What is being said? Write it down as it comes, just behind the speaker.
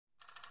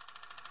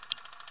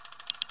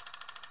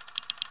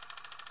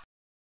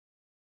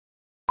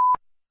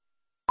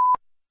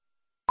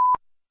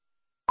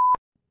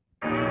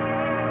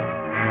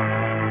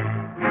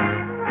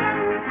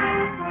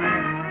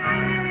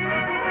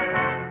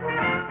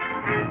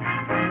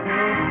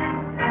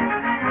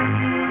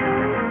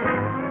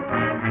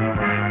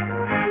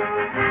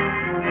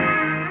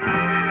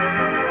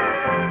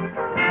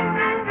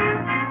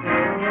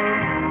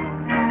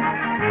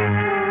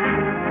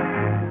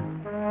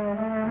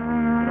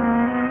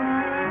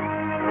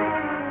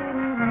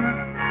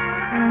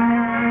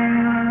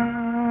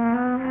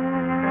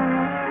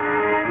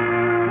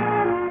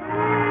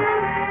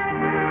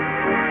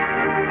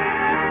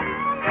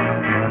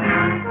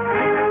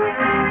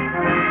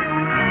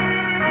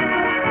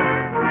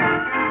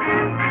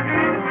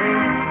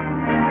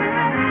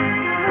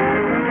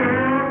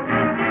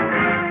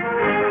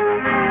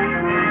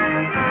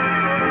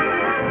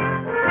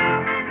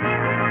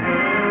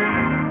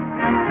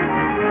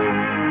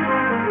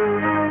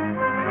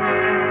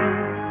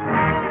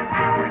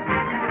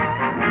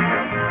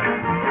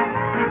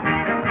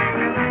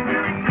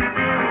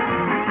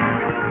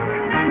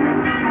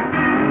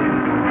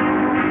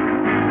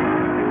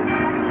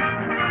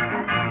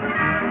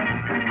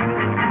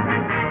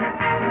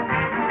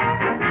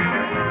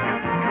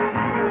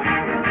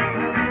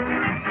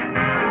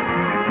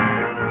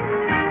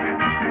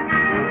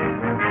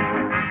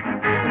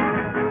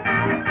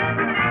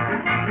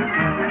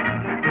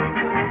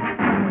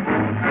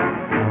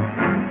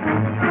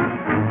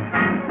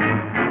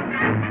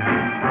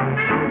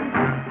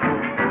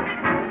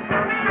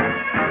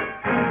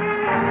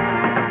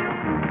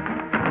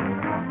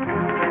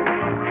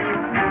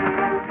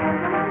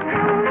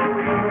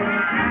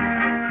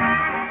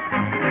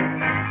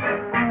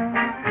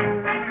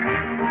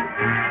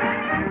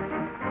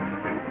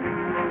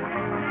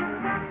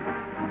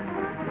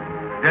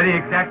Very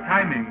exact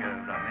timing,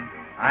 Rodney.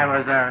 I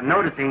was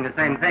noticing the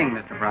same thing,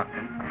 Mr.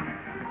 Brockton.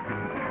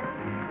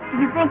 Do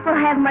you think we'll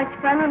have much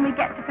fun when we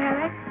get to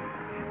Paris?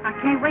 I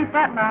can't wait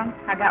that long.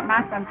 I got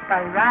my fun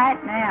started right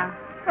now.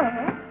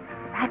 Where?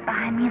 Right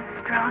behind me in the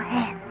straw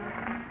hat.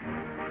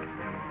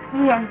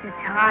 He ain't a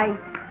type.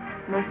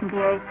 Listen,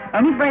 dearie,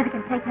 anybody that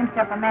can take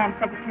himself a man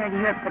secretary to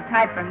Europe for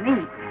type from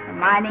me.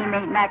 And my name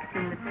ain't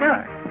Maxine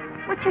Latour.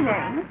 What's your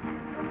name?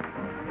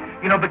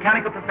 You know,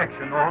 mechanical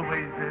perfection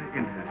always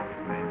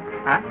interests me.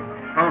 Huh?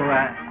 Oh,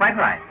 quite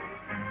right.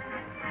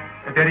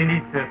 Very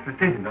neat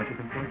precision, don't you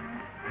think so?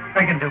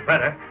 They can do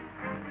better.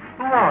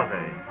 Who are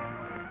they?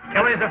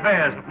 Kelly's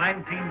Affairs of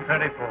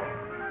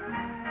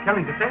 1934.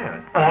 Kelly's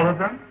Affairs? All of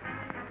them?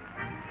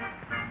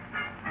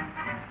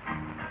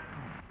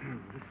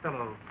 This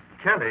fellow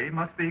Kelly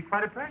must be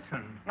quite a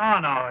person.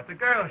 No, it's a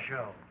girl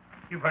show.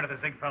 You've heard of the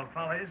Ziegfeld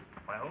Follies?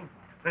 Well,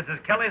 this is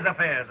Kelly's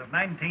Affairs of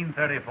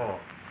 1934.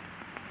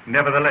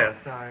 Nevertheless,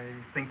 I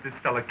think this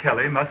fellow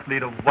Kelly must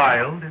lead a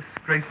wild,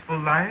 disgraceful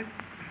life.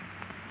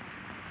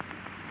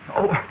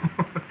 Oh,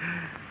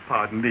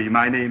 pardon me.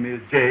 My name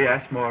is J.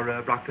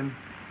 Ashmore Brockton.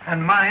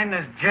 And mine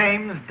is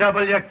James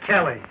W.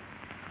 Kelly.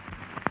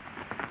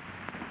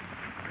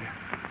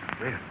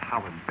 Well,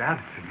 how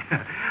embarrassing.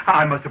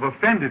 I must have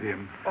offended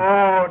him.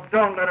 Oh,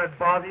 don't let it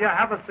bother you.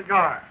 Have a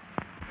cigar.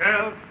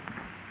 Girls,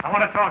 I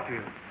want to talk to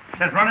you.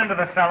 Just run into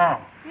the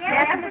salon.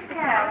 Yes, Mr.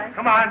 Kelly.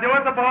 Come on, do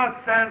what the boss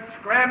says.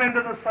 Scram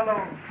into the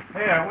saloon.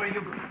 Here, where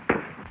you go?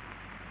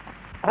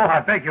 Oh, I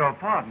beg your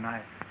pardon.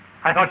 I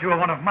thought you were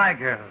one of my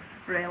girls.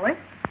 Really?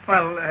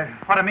 Well,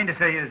 what I mean to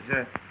say is,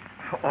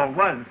 or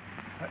was...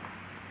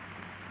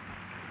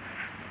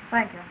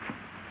 Thank you.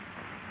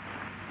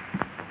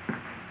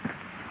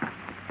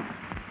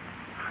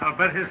 I'll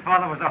bet his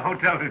father was a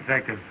hotel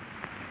detective.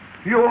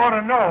 You ought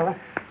to know.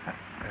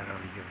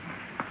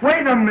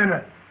 Wait a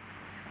minute.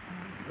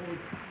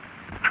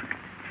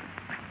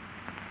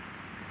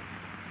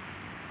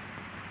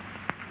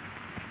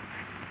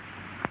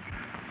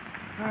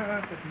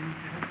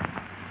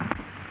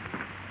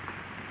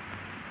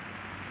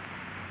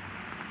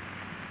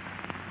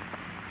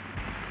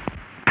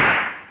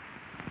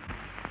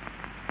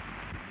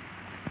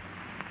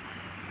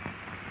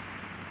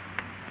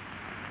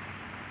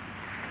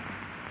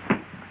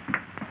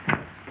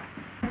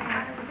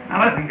 Now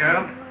listen,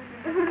 girls.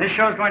 This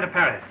show's going to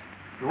Paris.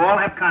 You all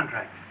have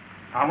contracts.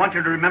 I want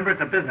you to remember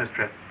it's a business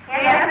trip.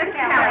 Yes, Mr.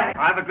 Kelly.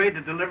 I've agreed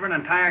to deliver an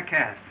entire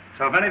cast.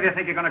 So if any of you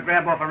think you're going to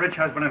grab off a rich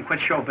husband and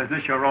quit show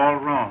business, you're all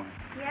wrong.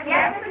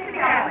 Yes, Mr.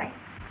 Kelly.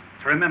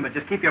 So remember,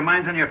 just keep your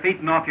minds on your feet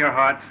and off your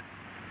hearts.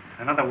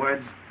 In other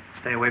words,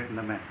 stay away from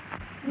the men.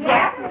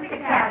 Yes, Mr.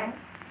 Kelly.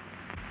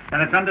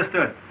 And it's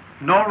understood.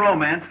 No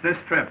romance this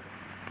trip.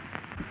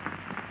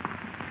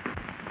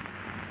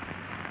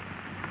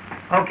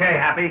 Okay,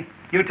 Happy.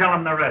 You tell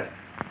them the rest.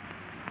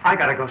 I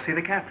gotta go see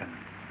the captain.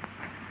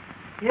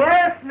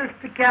 Yes,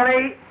 Mr.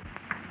 Kelly.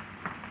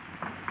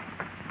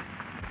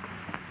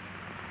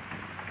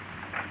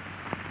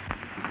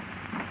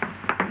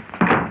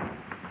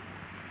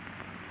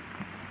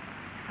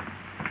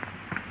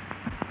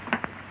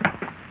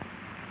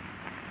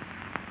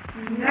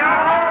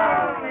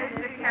 No,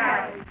 Mr.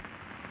 Kelly.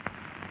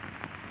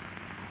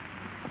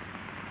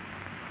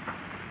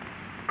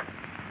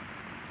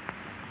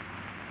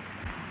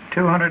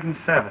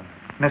 $207.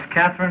 Miss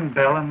Catherine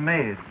Bell and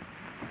maid.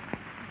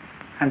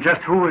 And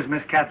just who is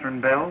Miss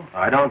Catherine Bell?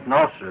 I don't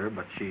know, sir,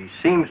 but she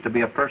seems to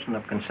be a person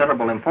of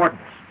considerable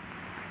importance.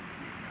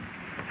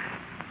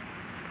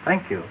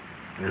 Thank you.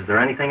 Is there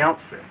anything else,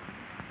 sir?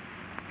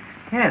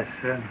 Yes.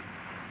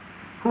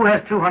 Who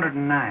has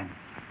 209?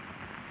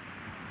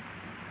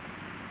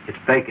 It's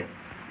vacant.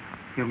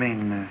 You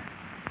mean,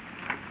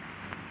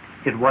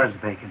 it was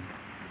vacant?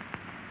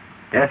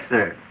 Yes,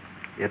 sir.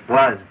 It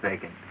was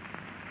vacant.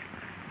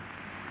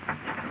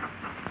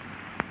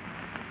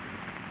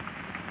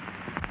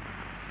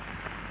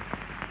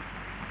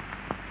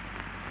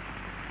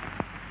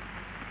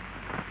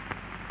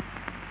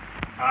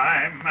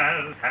 I'm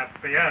as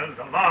happy as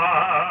a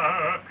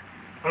lark,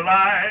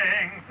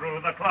 flying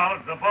through the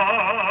clouds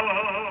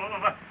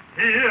above.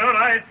 Here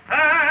I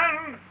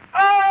stand.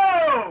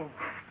 Oh!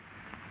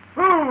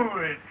 Ooh,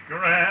 it's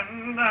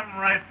grand. I'm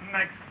right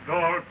next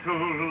door to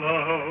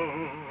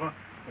love.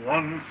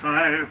 Once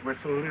I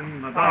whistle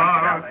in the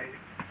dark.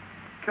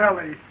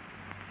 Kelly,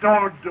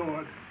 don't do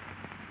it.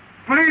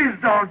 Please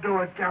don't do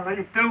it,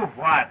 Kelly. Do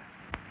what?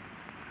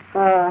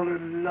 Fall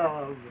in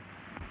love.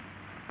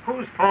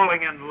 Who's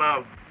falling in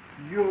love?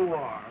 You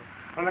are.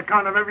 On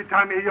account of every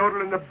time you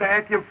yodel in the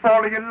back, you're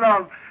falling in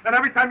love. And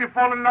every time you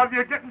fall in love,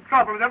 you get in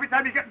trouble. And every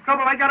time you get in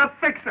trouble, I gotta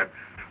fix it.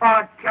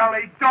 Oh,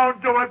 Kelly,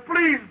 don't do it.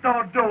 Please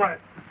don't do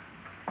it.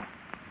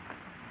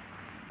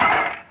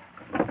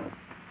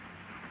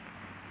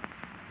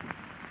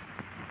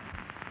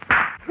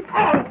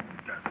 Oh!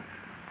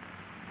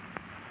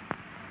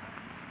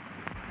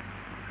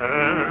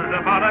 Heard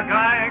about a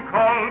guy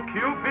called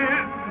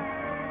Cupid,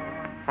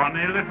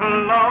 funny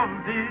little love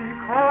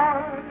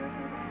decoy.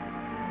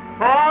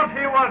 Thought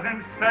he was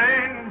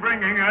insane,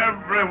 bringing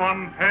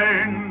everyone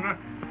pain.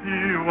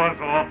 he was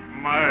off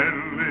my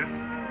list.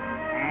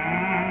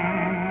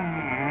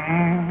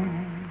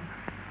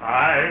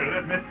 I'll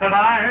admit that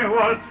I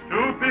was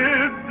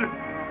stupid,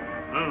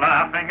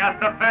 laughing at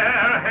the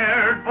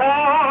fair-haired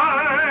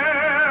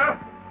boy.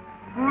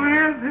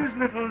 With his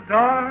little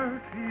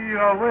dart, he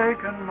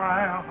awakened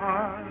my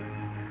heart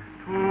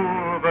to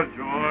the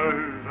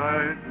joys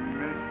I'd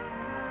missed.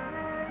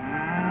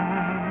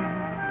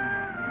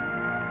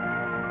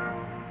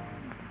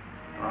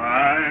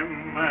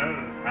 I'm as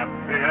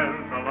happy as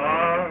a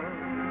lark,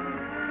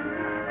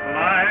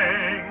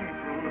 flying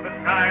through the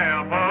sky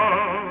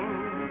above.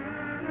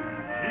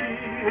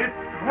 Gee,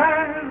 it's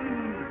grand,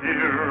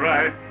 here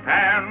I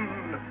stand,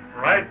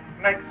 right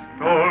next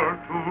door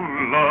to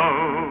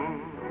love.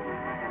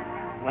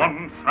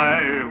 Once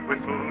I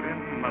whistled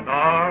in the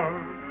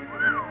dark,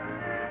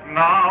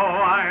 now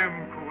I'm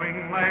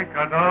cooing like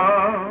a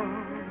dove.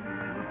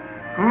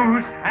 Who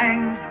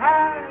hangs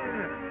high?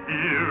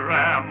 Here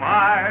am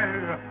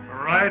I,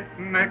 right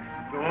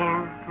next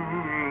door to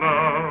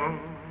love.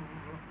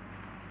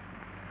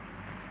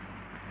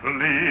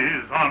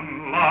 Please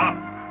unlock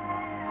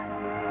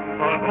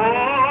the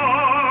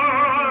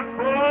door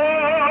to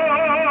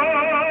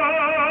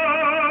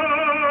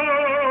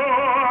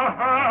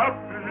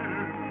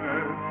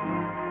happiness.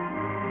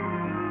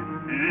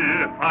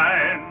 If I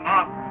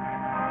knock,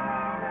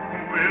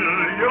 will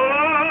you?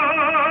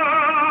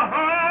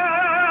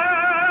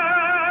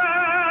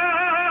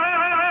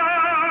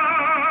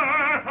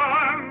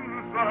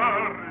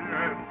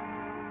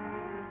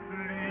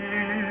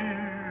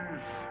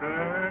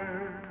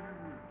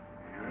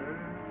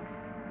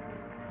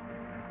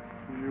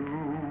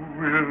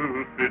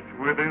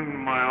 Within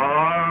my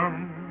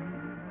arm,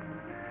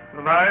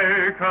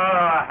 like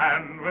a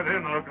hand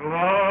within a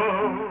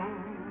glove.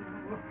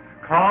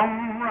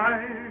 Come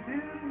right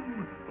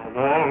in, the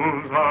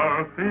walls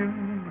are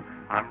thin,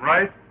 I'm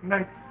right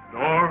next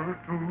door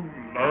to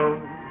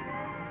love.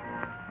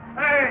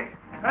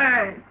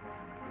 Hey,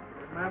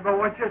 remember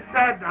what you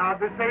said now.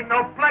 This ain't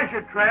no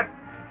pleasure trip.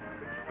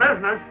 It's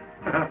business.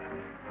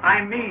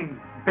 I mean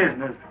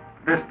business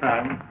this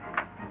time.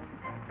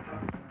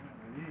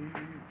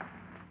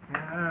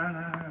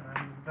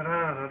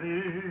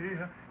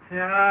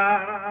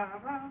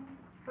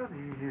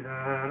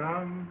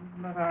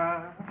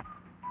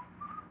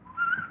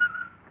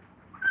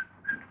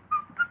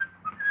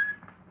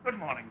 Good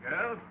morning,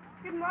 girls.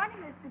 Good morning,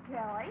 Mr.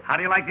 Kelly. How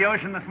do you like the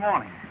ocean this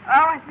morning?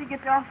 Oh, I think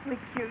it's awfully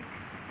cute.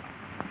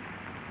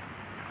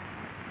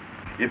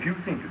 If you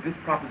think that this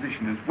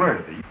proposition is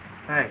worthy...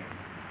 Hey,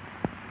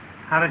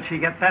 how did she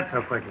get that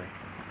so quickly?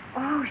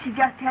 Oh, she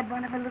just had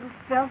one of her little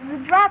spells of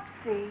the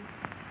dropsy.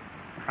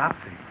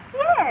 Dropsy?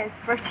 Yes.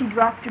 First she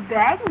dropped her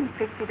bag and he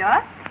picked it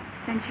up.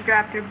 Then she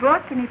dropped her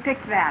book and he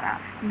picked that up.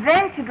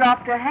 Then she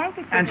dropped her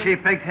handkerchief. And she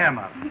picked him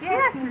up.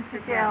 Yes,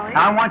 Mr. Kelly.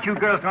 Now, I want you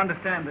girls to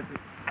understand that...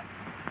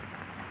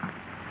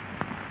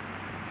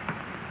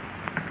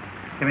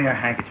 Give me your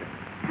handkerchief.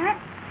 Huh?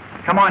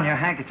 Come on, your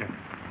handkerchief.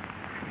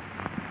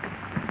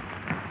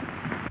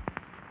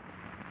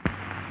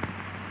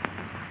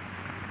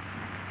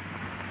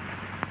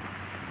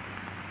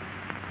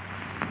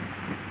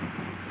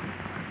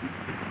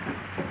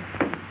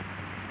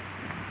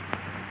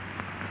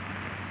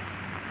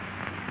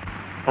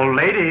 Old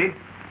lady.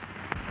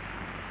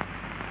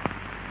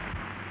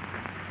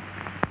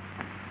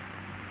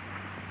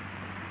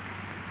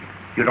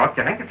 You dropped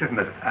your handkerchief,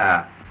 Miss.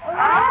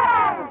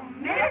 Oh,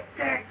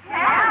 Mr.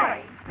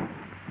 Kelly.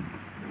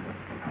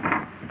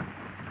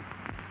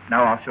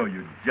 Now I'll show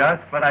you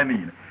just what I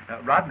mean.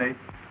 Rodney,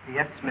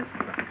 Yes, Mr.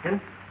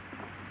 Higgin.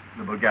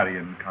 the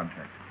Bulgarian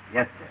contract.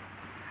 Yes, sir.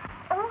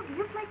 Oh, do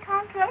you play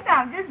contract?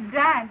 I'm just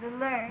dying to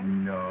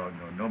learn.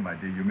 No, my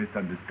dear, you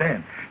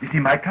misunderstand. You see,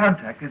 my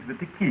contract is with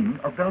the King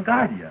of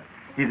Bulgaria.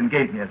 He's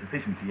engaged me as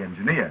efficiency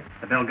engineer.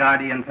 The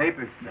Bulgarian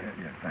papers, sir.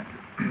 Yes, thank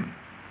you.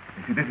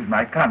 You see, this is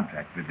my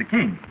contract with the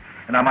King.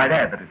 And I might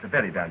add that it's a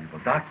very valuable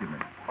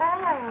document.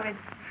 Oh, it's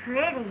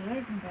pretty,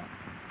 isn't it?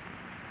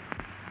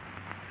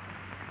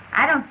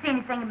 I don't see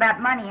anything about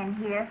money in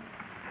here.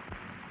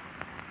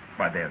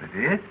 Why, there it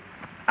is.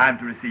 I'm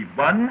to receive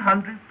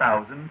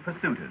 100,000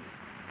 pursuiters.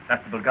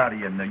 That's the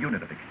Bulgarian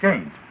unit of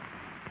exchange.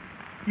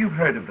 You've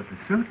heard of the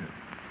pursuiters?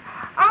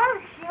 Oh,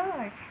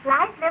 sure.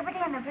 Life, liberty,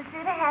 and the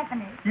pursuit of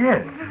happiness.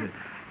 Yes.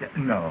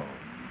 No.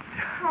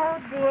 Oh,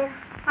 dear.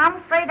 I'm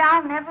afraid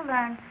I'll never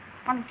learn.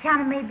 On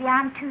account of maybe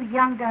I'm too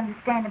young to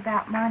understand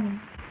about money.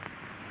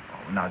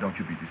 Oh, now, don't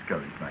you be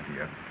discouraged, my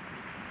dear.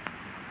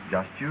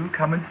 Just you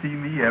come and see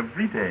me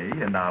every day,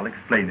 and I'll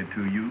explain it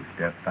to you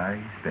step by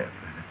step.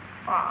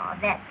 Oh,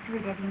 that's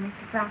sweet of you,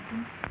 Mr.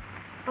 Brockton.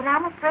 But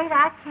I'm afraid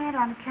I can't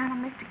on account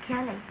of Mr.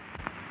 Kelly.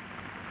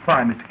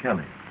 Why, Mr.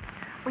 Kelly?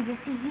 Well, you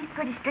see, he's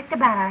pretty strict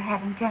about our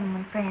having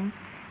gentlemen friends.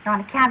 And on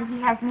account of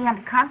he has me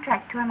under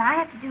contract to him, I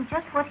have to do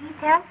just what he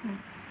tells me.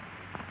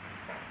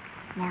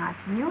 Now,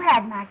 if you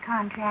had my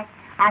contract,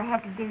 I'd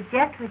have to do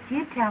just what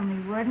you tell me,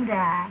 wouldn't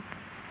I?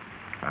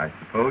 I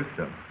suppose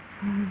so.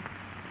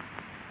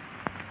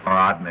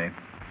 Rodney,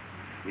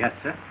 Yes,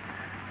 sir.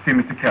 see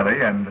Mr.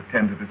 Kelly and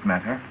attend to this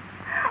matter.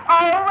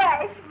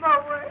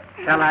 Ashmower.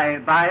 Shall I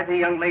buy the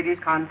young lady's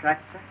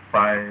contract, sir?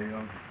 Why,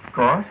 of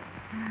course.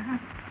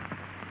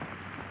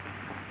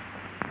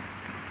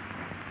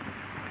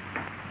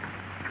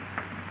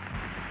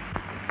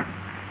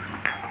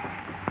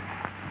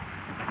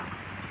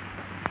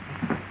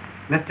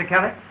 Mr.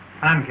 Kelly?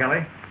 I'm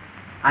Kelly.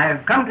 I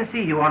have come to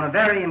see you on a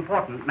very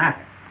important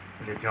matter.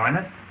 Will you join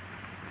us?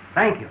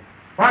 Thank you.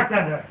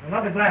 Bartender,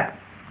 another glass.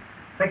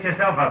 Fix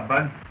yourself up,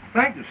 Bud.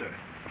 Thank you, sir.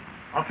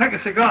 I'll take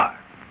a cigar.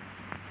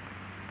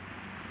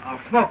 I'll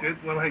smoke it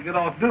when I get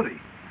off duty.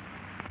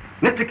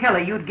 Mr.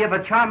 Kelly, you'd give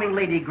a charming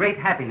lady great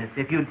happiness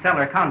if you'd sell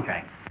her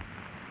contract.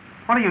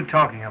 What are you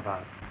talking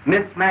about?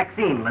 Miss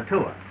Maxine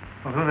Latour.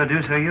 Well, who the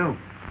deuce are you?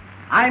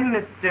 I'm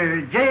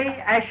Mr.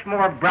 J.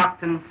 Ashmore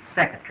Brockton's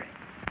secretary.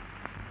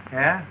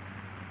 Yeah?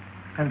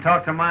 Then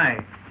talk to my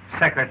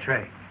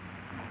secretary.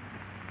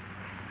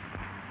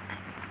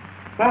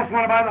 Boss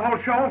want to buy the whole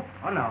show?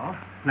 Oh, no.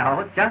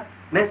 No, just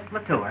Miss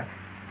Latour.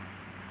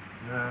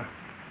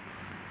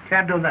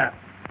 Can't do that.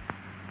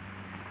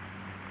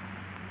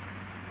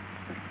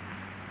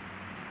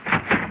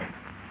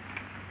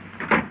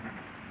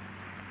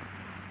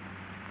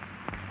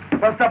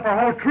 Bust up our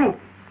whole troupe.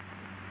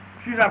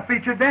 She's our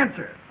featured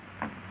dancer.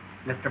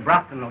 Mr.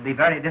 Brockton will be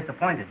very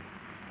disappointed.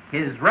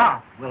 His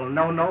wrath will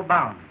know no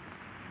bounds.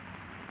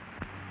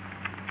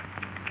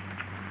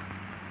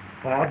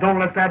 Oh, don't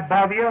let that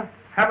bother you.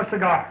 Have a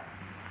cigar.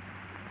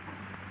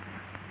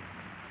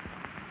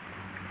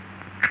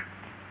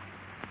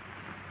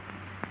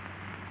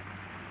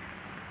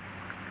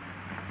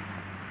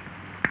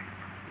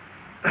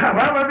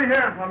 Well, we'll be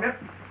hearing from you.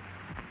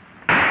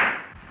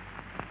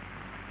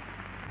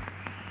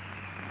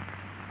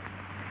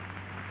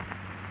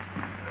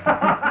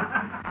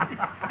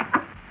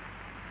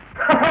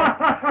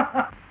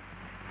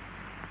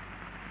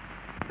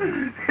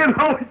 You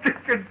know,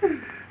 chicken.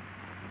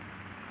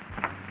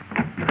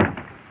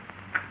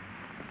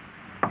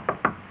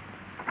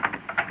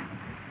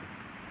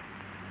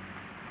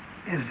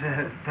 Is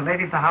the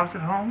lady of the house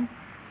at home?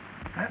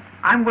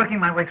 I'm working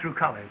my way through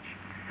college,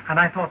 and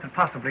I thought that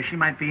possibly she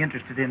might be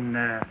interested in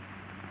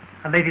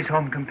a ladies'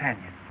 home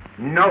companion.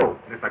 No,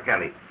 Mr.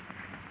 Kelly.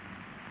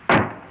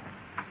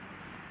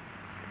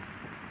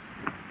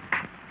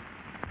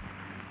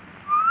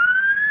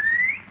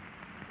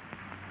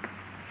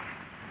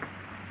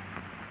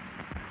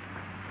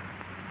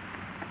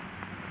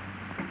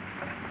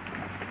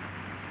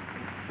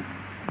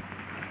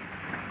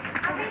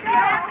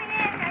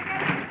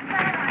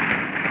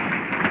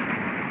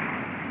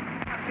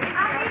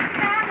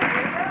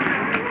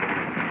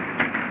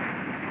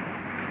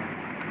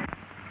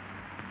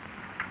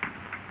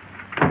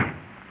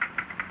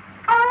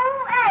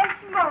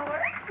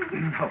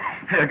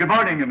 Good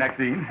morning,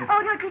 Maxine.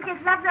 Oh, don't you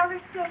just love roller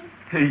skates?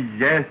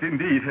 Yes,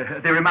 indeed.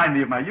 They remind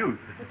me of my youth.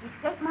 Did you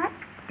skate much?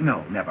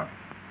 No, never.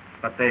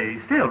 But they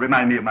still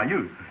remind me of my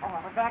youth. Oh,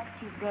 that's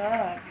too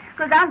bad.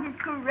 Because I'm just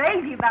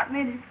crazy about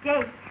mini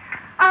skates.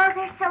 Oh,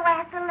 they're so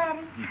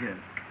athletic. Yes.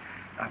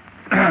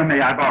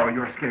 May I borrow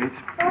your skates?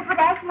 Oh, but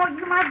Ashmore,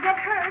 you might get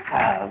hurt.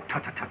 Oh,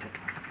 tut.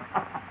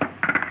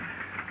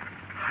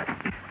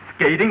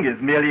 Skating is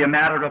merely a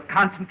matter of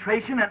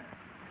concentration and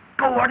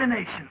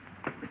coordination.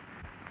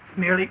 It's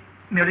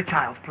merely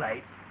child's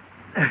play.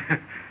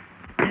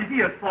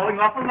 Easy as falling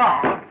off a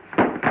log.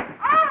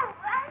 Oh,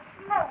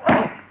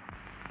 Ashmore.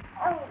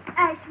 Oh,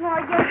 Ashmore,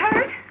 you're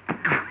hurt?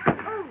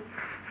 Oh.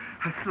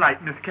 A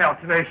slight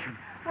miscalculation.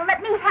 Well,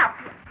 let me help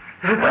you.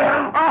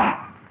 Oh!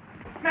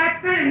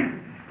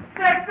 Maxine!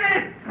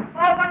 Maxine!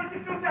 Oh, why did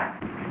you do that?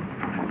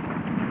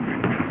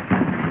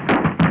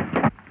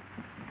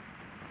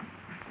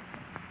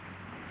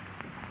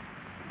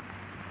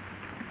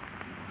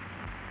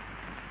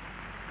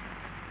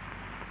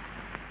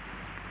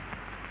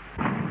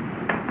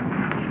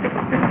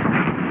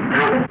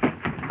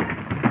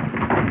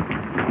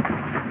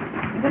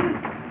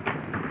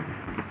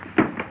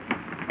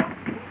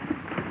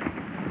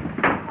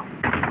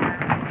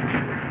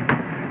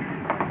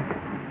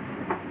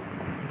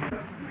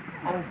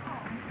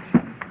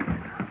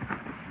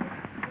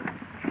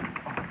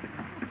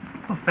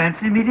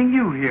 Fancy meeting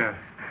you here.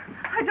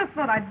 I just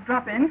thought I'd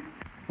drop in.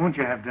 Won't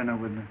you have dinner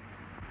with me?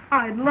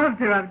 I'd love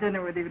to have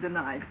dinner with you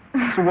tonight.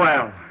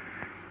 Swell.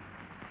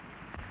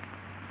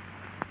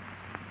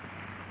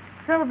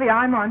 Sylvia,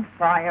 I'm on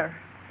fire.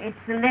 It's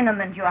the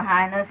liniment, Your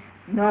Highness.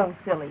 No,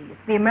 silly.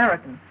 It's the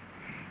American.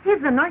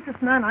 He's the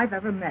nicest man I've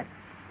ever met.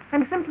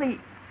 And simply,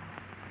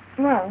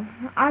 well,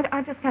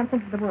 I just can't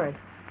think of the word.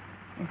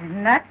 Is it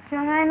nuts,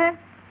 Your Highness?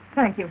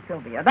 Thank you,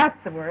 Sylvia. That's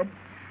the word.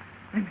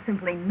 I'm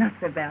simply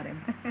nuts about him.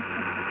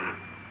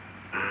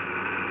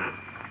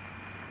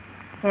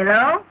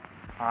 Hello?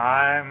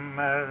 I'm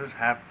as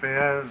happy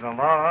as a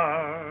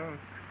lark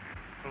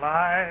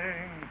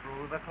flying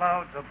through the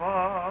clouds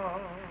above.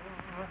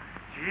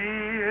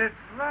 Gee, it's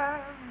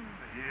grand,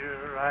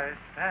 here I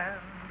stand,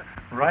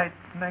 right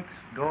next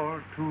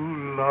door to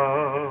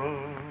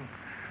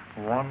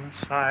love. Once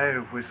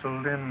I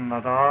whistled in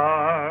the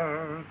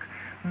dark,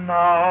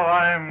 now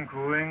I'm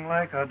cooing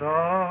like a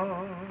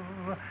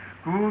dove.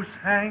 Goose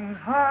hangs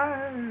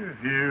high,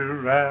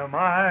 here am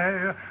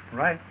I,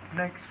 right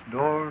next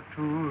door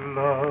to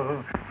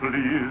love.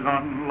 Please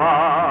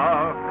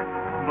unlock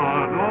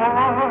the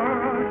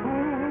door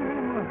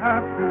to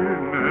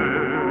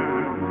happiness.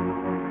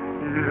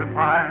 If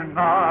I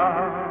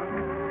knock,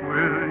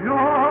 will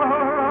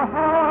your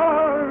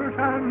heart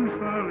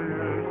answer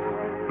yes?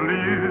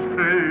 Please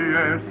say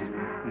yes,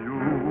 you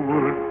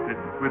would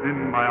fit within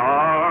my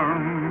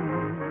arms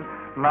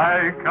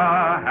like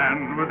a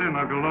hand within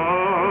a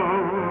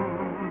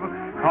glove.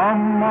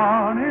 Come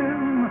on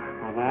in,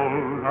 the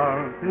walls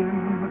are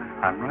thin,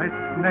 I'm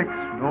right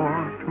next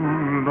door to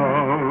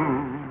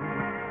love.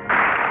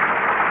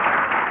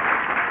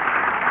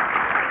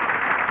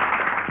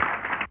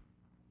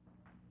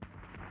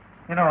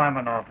 You know, I'm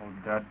an awful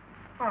dud.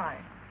 Why?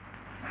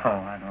 Oh,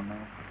 I don't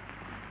know.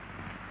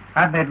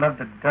 I've made love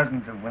to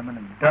dozens of women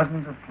in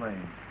dozens of plays.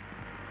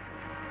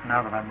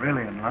 Now that I'm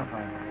really in love,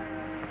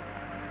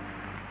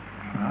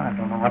 I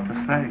don't know what to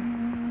say.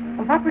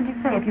 Well, what would you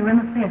say if you were in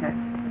the theater?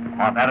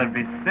 Oh, that'd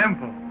be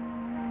simple.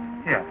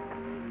 Here.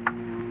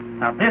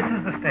 Now, this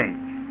is the stage.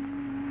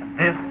 And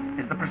this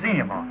is the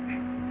proscenium arch.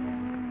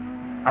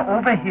 Now,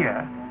 over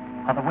here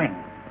are the wings.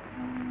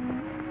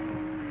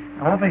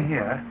 Now, over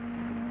here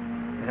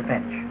is a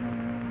bench.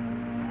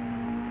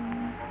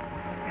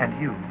 And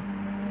you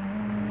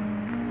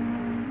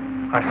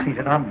are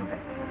seated on the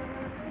bench.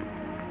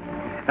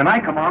 Then I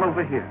come on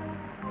over here.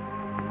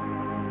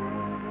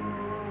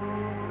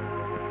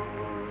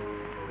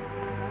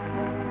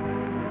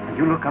 And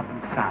you look up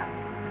and sigh.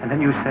 And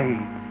then you say,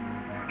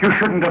 "You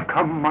shouldn't have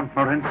come,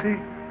 Montmorency.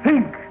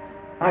 Think,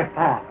 my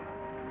father."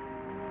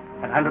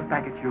 And I look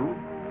back at you,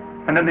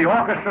 and then the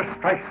orchestra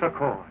strikes a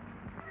chord.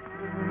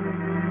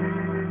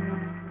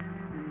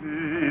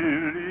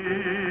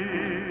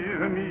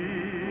 Believe me,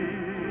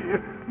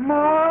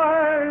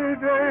 my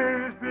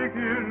days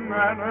begin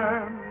and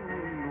end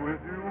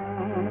with you.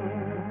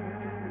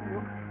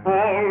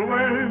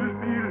 Always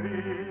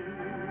believe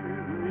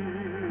me,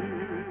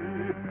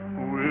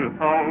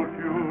 without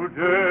you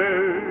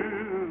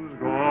days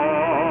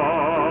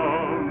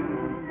gone.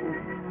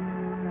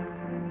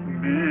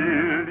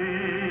 Believe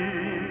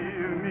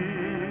me,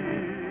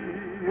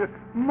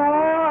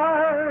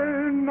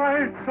 my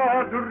nights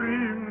are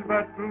dreams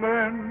that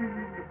blend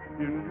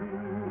in you.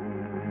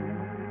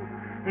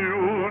 You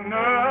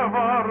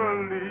never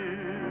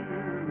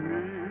leave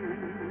me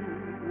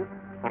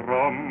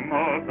from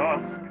the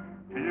dusk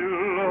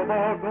till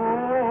the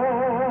dawn.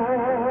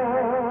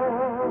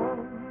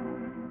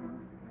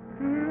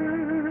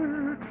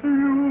 It's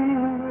you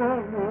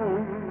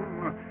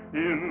alone,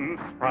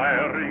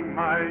 inspiring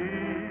my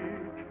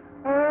each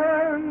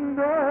and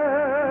every,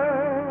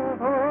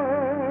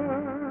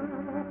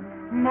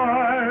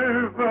 my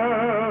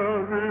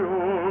very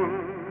own.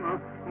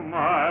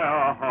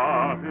 My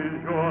heart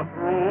is your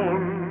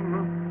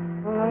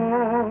throne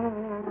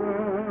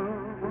forever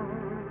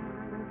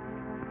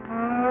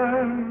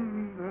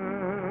and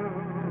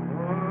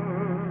ever.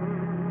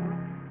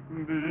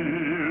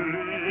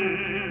 Believe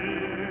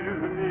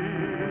me,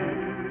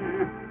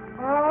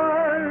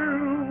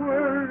 I'll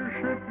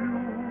worship you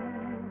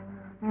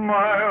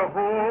my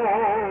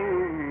whole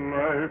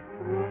life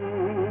through.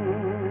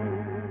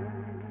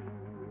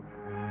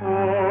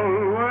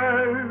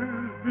 Always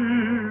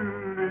believe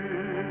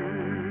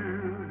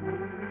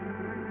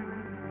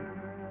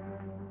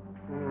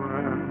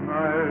when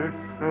I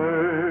say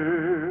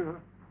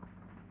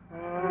I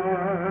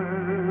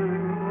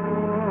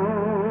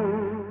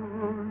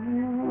love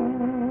you.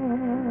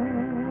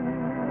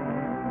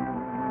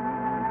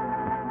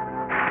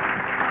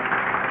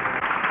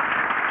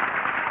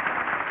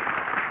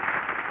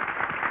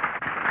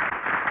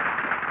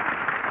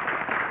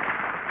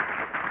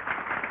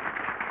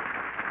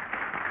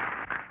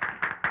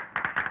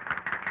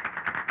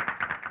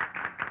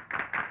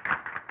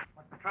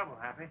 What's the trouble,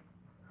 Happy?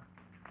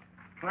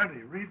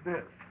 Plenty. Read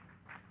this.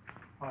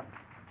 What?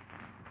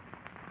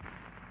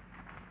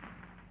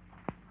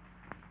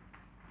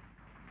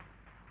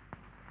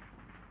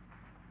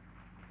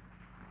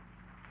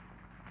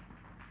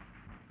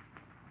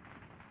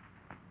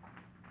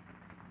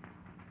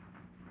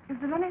 Is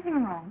there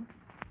anything wrong?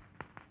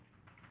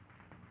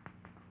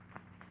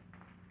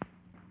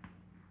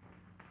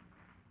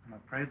 I'm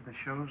afraid the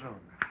show's over.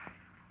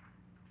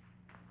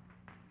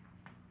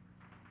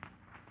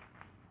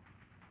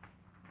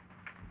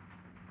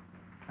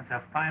 That's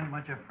a fine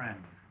bunch of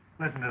friends.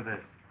 Listen to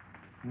this.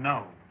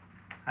 No.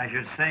 I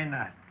should say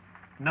not.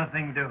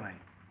 Nothing doing.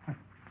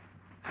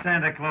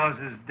 Santa Claus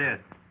is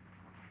dead.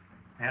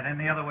 They had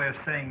any other way of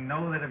saying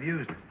no, they'd have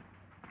used it.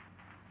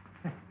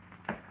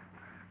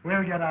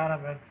 We'll get out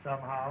of it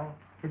somehow.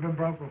 We've been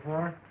broke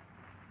before.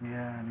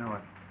 Yeah, I know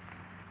it.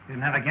 We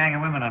didn't have a gang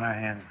of women on our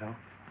hands, though.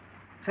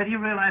 Say, do you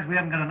realize we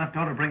haven't got enough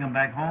dough to bring them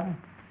back home?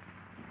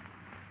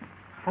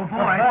 Oh, boy.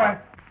 Oh, boy.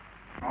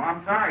 Oh,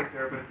 I'm sorry,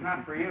 sir, but it's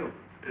not for you.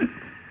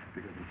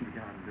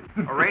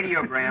 A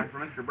radiogram for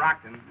Mr.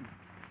 Brockton.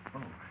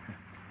 Oh,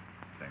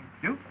 thank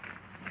you.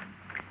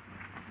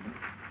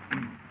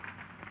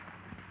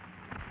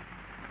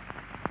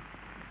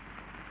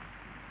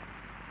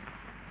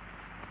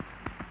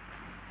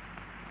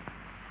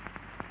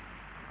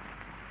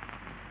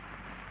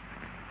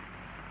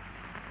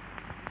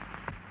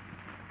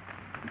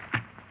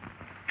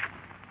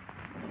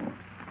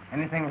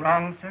 Anything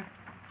wrong, sir?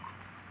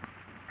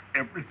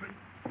 Everything.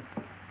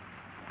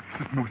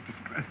 This is most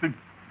distressing.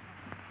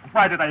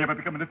 Why did I ever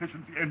become an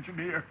efficiency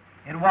engineer?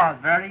 It was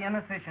very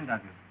inefficient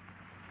of you.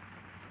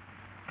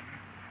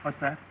 What's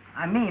that?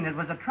 I mean, it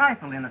was a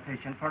trifle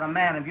inefficient for a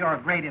man of your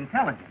great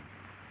intelligence.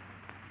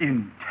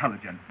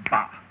 Intelligence.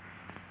 Bah.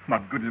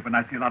 What good is it when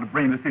I see a lot of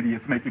brainless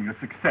idiots making a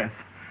success?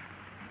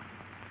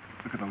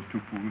 Look at those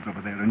two fools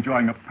over there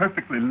enjoying a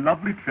perfectly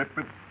lovely trip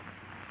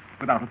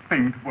without a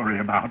thing to worry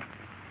about.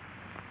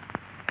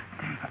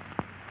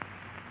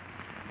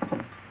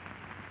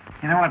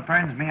 You know what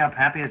burns me up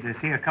happy is to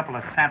see a couple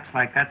of saps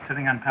like that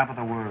sitting on top of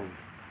the world.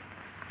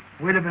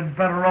 We'd have been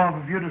better off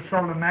if you'd have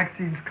sold him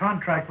Maxine's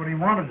contract when he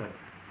wanted it.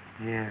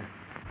 Yeah.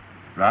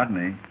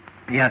 Rodney,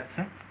 Yes,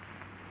 sir.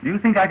 do you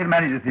think I can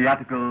manage a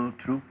theatrical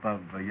troupe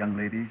of young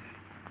ladies?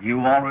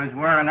 You always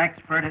were an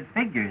expert at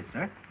figures,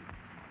 sir.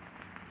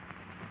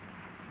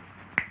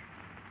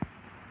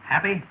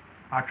 Happy?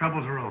 Our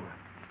troubles are over.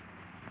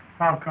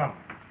 How come?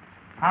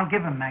 I'll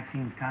give him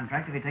Maxine's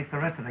contract if he takes the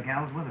rest of the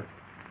gals with her.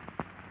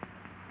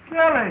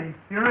 Kelly,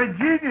 you're a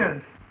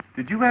genius.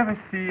 Did you ever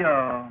see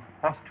a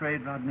horse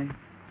trade, Rodney?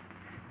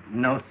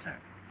 No, sir.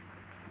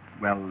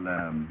 Well,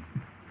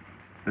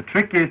 the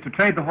trick is to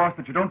trade the horse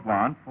that you don't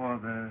want for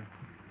the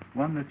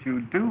one that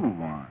you do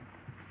want.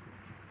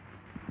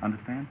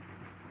 Understand?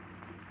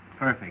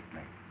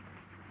 Perfectly.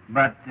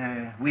 But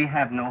we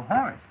have no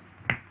horse.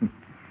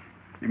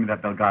 Give me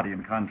that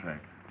Belgadian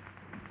contract.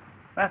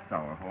 That's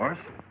our horse.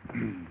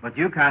 But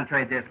you can't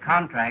trade this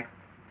contract.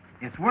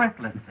 It's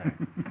worthless, sir.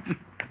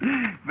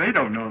 They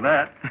don't know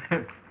that.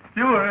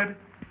 Steward.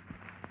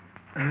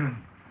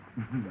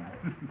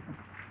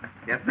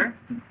 Yes, sir?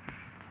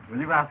 Will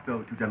you ask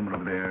those two gentlemen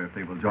over there if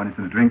they will join us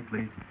in a drink,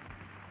 please?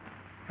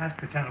 Ask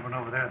the gentlemen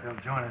over there if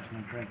they'll join us in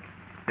a drink.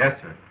 Yes,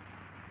 sir.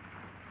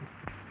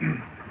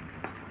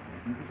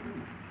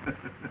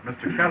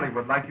 Mr. Kelly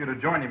would like you to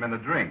join him in a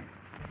drink.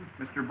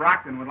 Mr.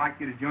 Brockton would like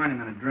you to join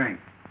him in a drink.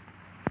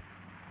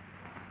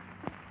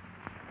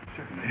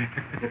 Certainly.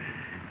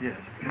 Yes.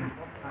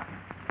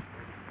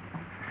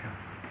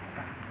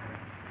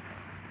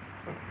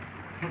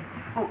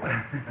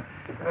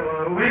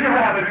 We can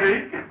have a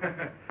drink.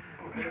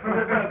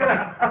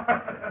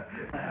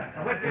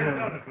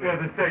 Yeah,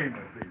 the same,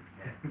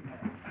 please.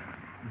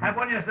 Have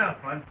one yourself,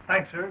 Bud.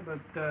 Thanks, sir, but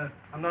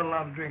I'm not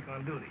allowed to drink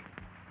on duty.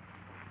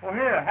 Well,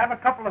 here, have a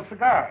couple of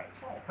cigars.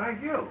 Oh,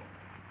 thank you.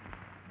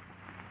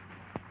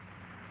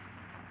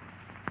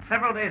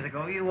 Several days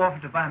ago, you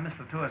offered to buy Miss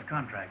Latour's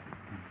contract.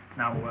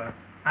 Now,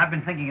 I've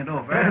been thinking it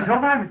over. So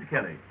am I, Mr.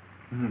 Kelly.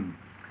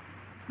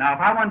 Now, if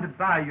I wanted to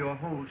buy your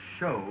whole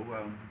show,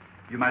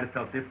 you might have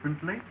felt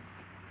differently.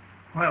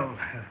 Well,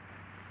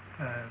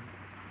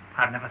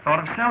 I've never thought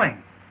of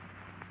selling.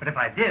 But if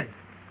I did,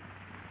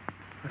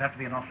 it would have to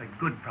be an awfully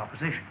good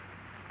proposition.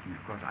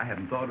 Of course, I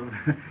hadn't thought of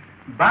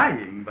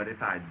buying, but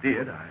if I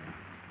did,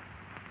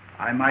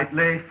 I might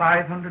lay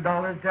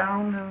 $500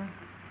 down,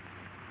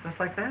 just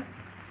like that.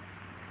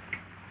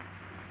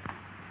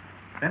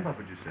 Then what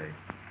would you say?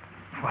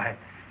 Why,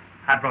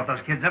 I brought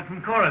those kids up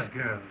from chorus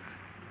girls.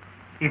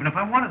 Even if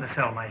I wanted to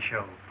sell my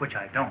show, which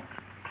I don't,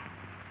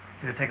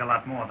 it would take a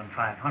lot more than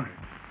 500.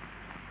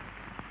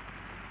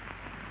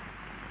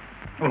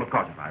 Well, of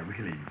course, if I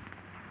really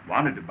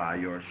wanted to buy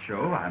your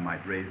show, I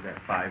might raise that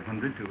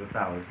 500 to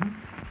 1,000.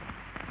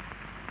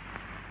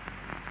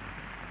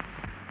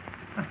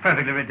 That's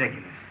perfectly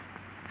ridiculous.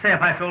 Say,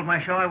 if I sold my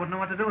show, I wouldn't know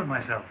what to do with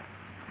myself.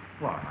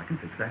 Well, I can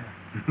fix that.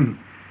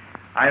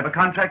 I have a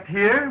contract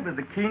here with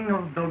the King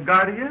of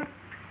Bulgaria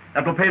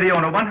that will pay the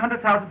owner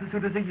 100,000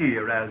 pursuiters a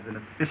year as an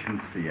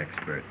efficiency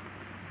expert.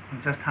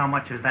 And just how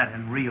much is that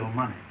in real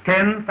money?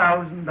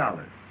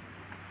 $10,000.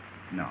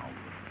 Now,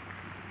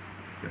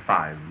 if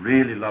I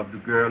really loved a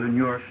girl in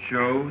your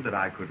show that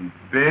I couldn't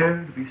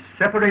bear to be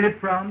separated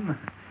from,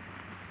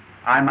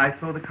 I might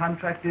throw the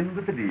contract in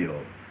with the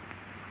deal.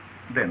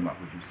 Then what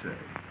would you say?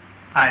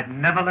 I'd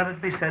never let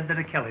it be said that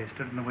a Kelly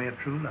stood in the way of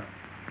true love.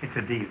 It's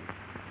a deal.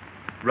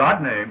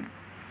 Rodney.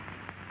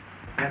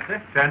 Yes,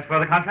 sir? Transfer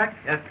the contract?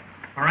 Yes.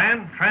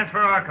 Moran, transfer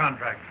our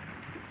contract.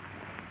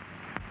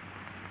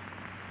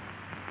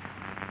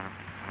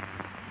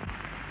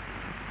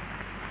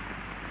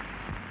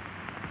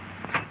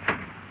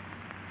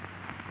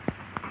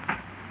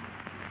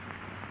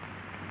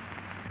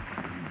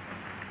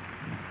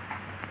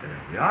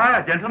 There we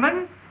are,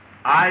 gentlemen.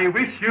 I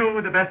wish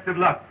you the best of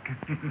luck.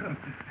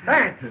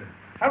 Hey,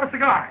 have a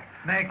cigar.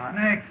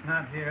 Next,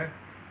 not here.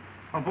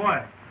 Oh,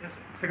 boy. Yes,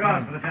 sir.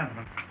 Cigars for the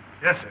gentleman.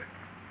 Yes, sir.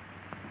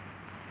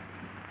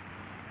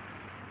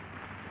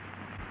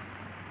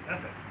 Yes,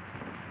 sir.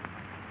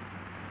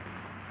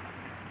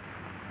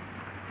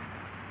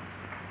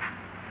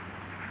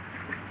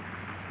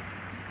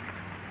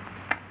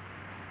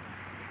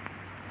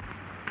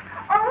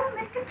 Oh,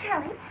 Mr.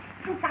 Kelly,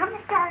 since I'm the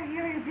star of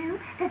your review,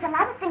 there's a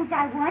lot of things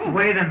I wanted.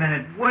 Wait a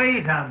minute.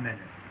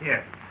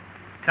 Here.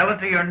 Tell it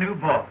to your new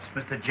boss,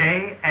 Mr.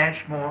 J.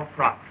 Ashmore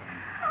Proctor.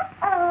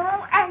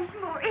 Oh,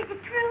 Ashmore, is it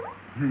true?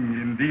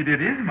 Indeed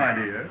it is, my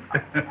dear.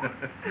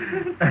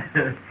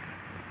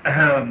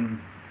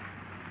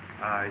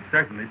 I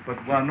certainly put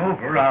one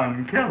over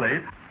on Kelly.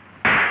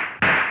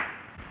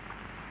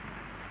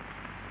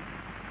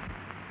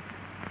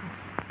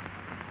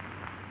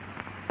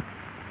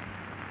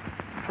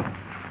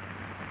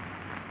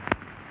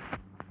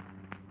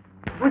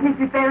 Wouldn't it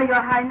be fair,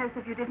 Your Highness,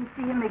 if you didn't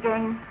see him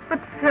again? But,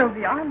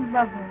 Sylvia, I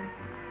love him.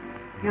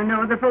 You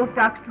know the vote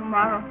docks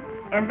tomorrow,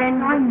 and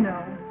then... I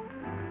know.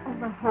 Oh,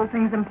 the whole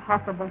thing's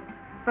impossible.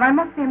 But I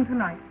must see him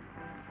tonight,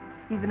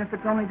 even if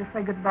it's only to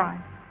say goodbye.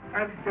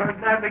 I'm sure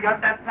glad we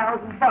got that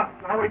 $1,000.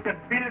 Now we can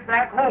beat it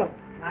back home.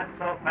 Not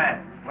so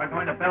fast. We're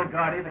going to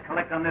Belgravia to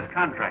collect on this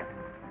contract.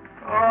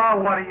 Oh,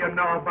 what do you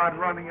know about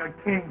running a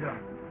kingdom?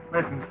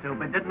 Listen,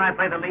 stupid, didn't I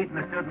play the lead in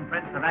The Student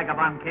Prince, The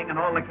Vagabond King, and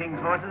All the King's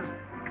Horses?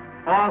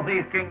 All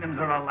these kingdoms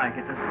are alike.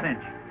 It's a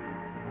cinch.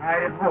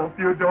 I hope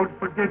you don't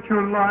forget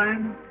your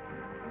line.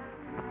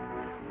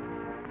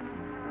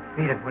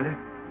 Beat it, will you?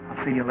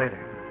 I'll see you later.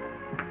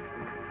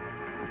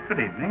 Good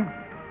evening.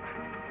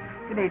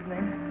 Good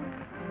evening.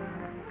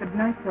 Good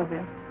night,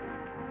 Sylvia.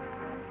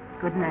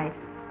 Good night.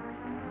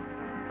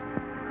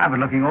 I've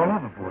been looking all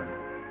over for it.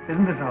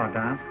 Isn't this our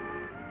dance?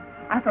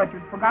 I thought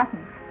you'd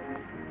forgotten.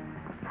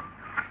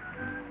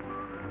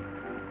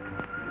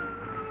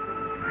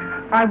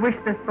 I wish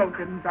this boat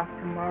didn't dock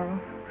tomorrow.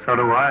 So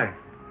do I.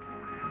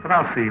 But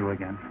I'll see you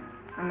again.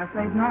 I'm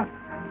afraid not.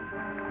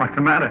 What's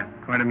the matter?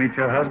 Going to meet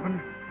your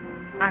husband?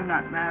 I'm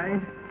not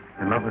married.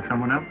 In love with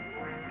someone else?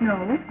 No.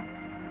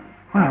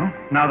 Well,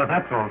 now that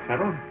that's all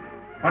settled,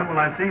 when will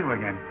I see you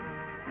again?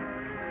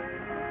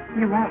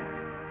 You won't.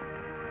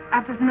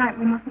 After tonight,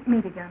 we mustn't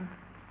meet again.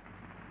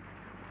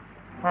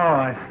 Oh,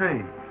 I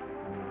see.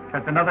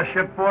 Just another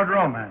shipboard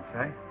romance,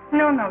 eh?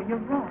 No, you're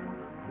wrong.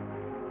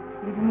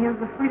 Meeting you is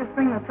the sweetest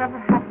thing that's ever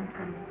happened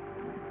to me.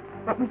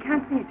 But we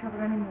can't see each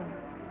other anymore.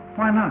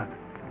 Why not?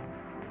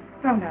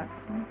 Don't ask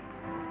me.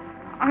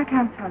 I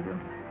can't tell you.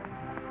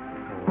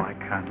 Oh, I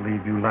can't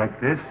leave you like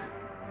this.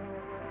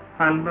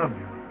 I love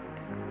you.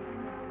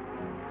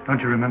 Don't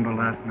you remember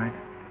last night?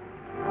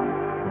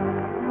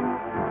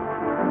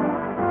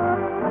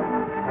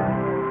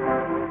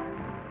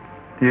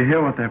 Do you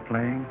hear what they're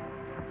playing?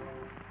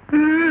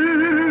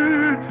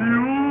 It's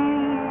you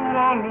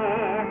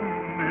alone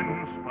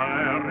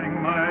inspiring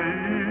my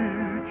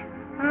each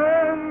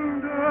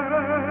endeavor,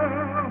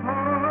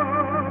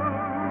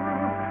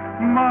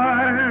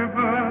 my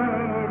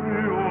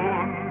very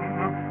own,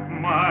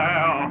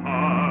 my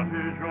heart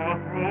is your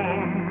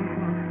throne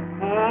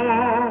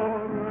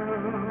forever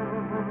and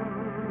ever.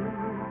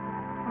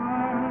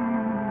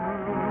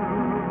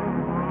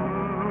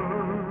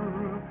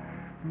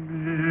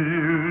 Believe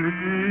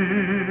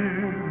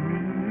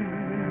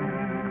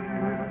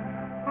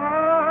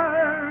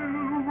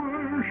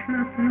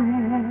you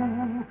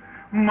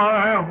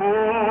my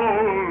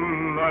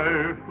whole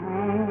life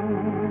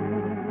through,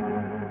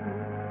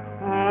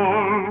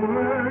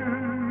 always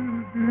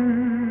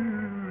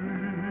believe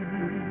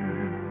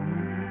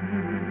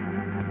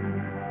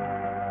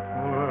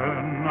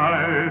when I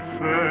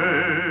say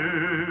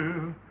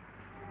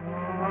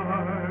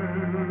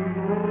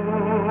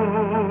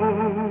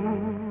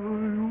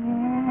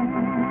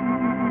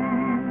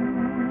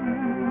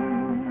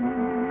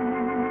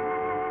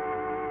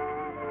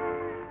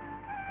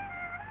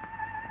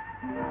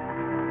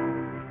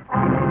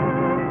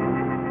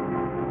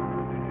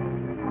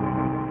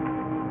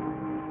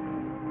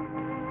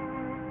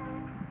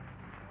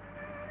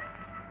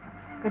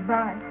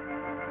Goodbye.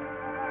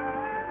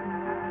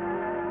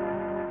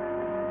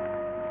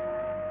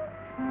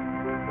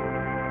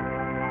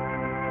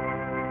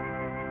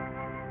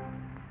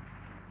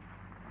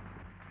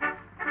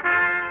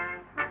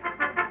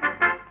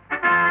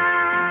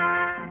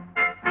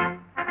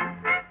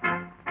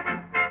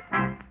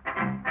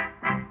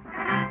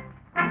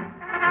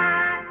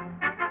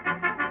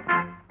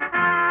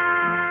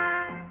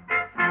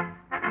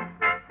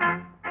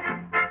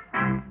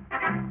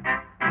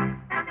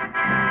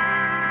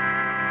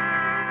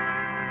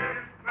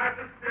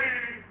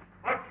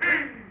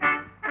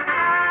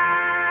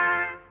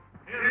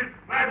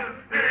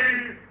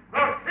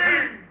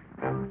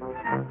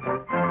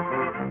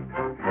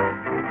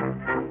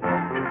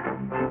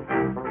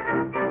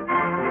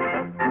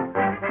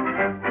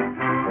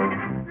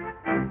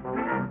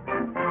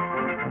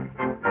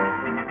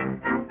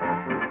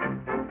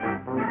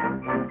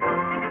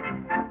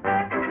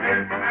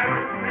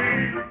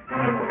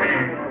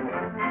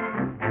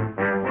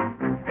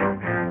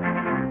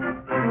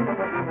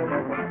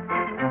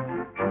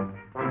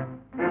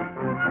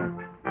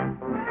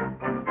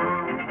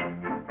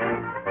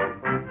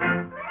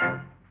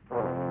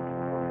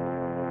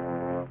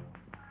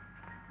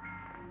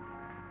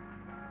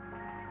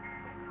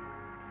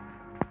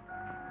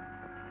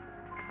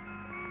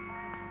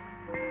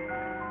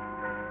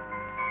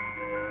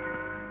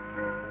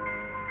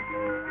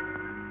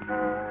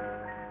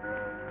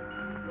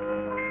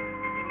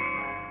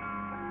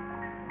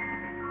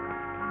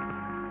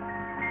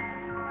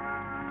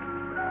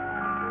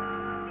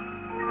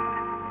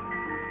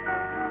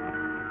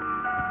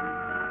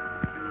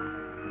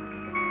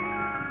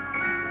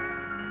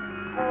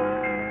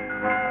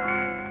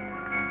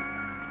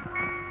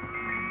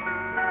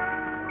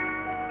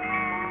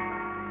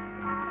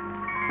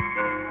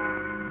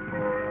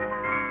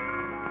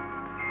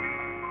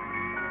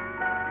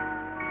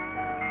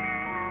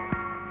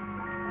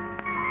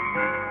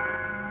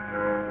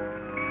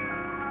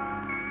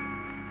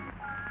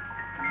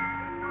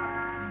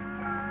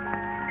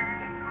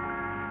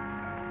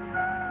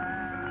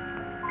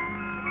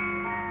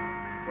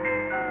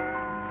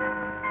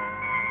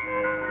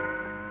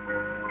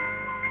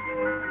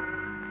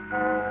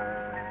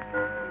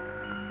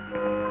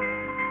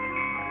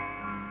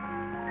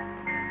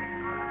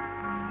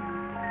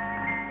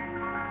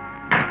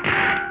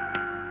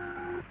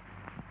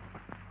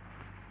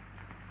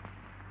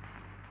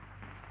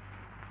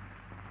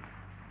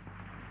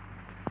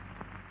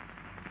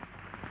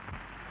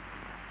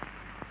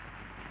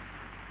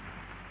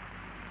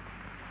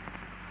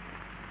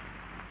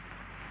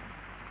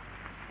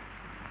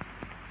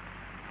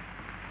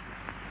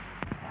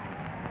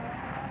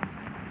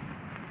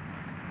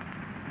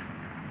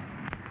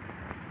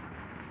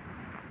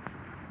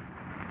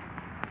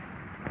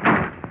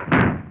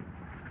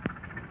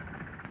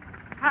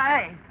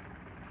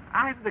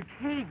 the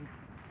king.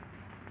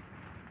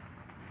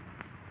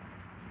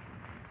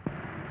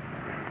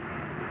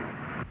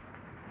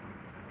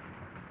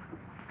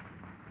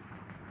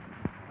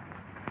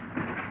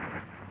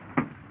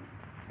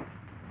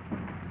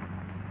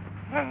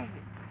 Hey,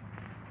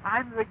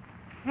 I'm the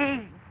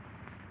king.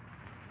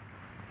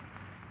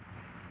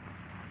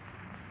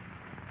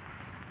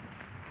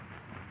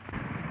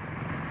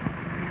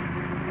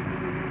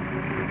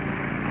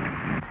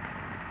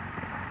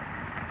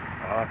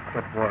 Oh,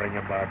 quit worrying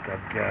about that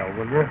gal,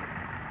 will you?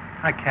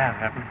 I can't,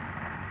 Happy.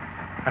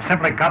 I've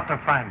simply got to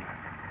find her.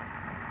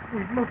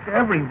 We've looked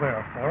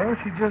everywhere for her.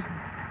 She just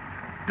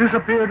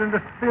disappeared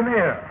into thin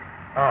air.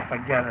 Oh,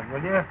 forget it,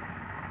 will you?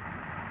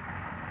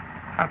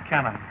 How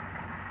can I?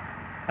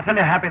 I tell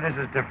you, Happy, this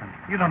is different.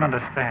 You don't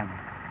understand.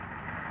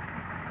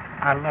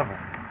 I love her.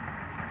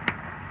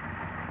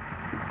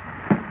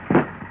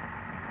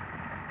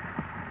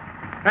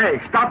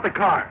 Hey, stop the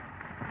car.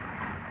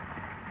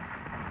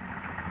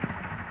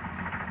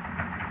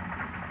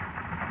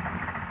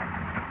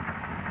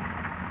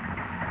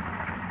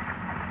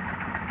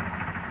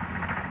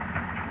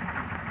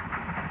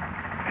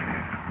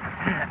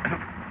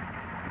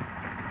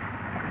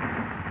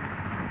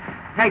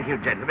 Thank you,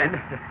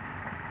 gentlemen.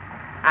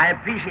 I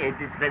appreciate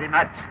this very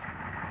much.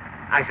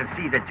 I shall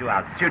see that you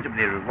are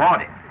suitably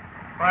rewarded.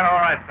 Quite all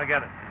right,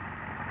 forget it.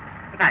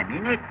 But I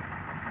mean it.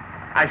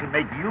 I shall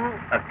make you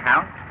a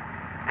count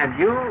and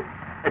you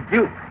a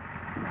duke.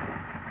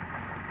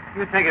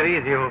 You take it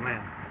easy, old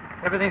man.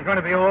 Everything's going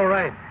to be all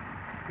right.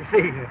 You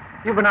see,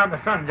 you've been out in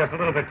the sun just a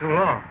little bit too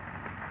long.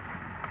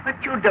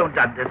 But you don't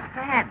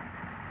understand.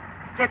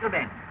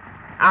 Gentlemen,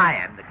 I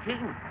am the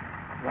king.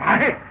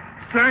 Why?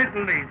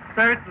 Certainly,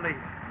 certainly.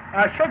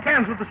 Shake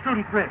hands with the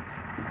student prince.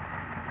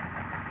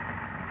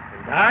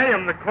 And I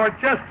am the court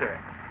jester.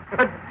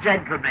 But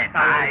gentlemen,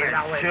 I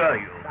assure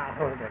you. Now,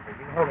 hold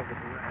everything, hold everything.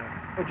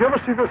 Did you ever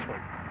see this one?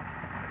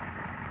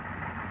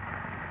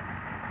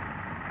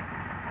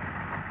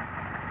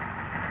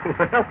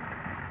 Well...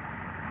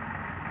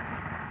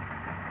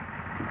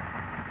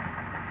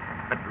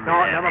 But no,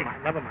 really...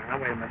 never mind. Now,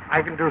 wait a minute.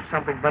 I can do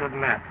something better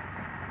than that.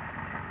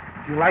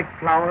 Do you like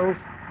flowers?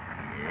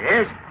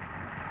 Yes.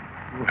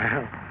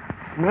 Well,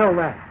 smell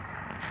that.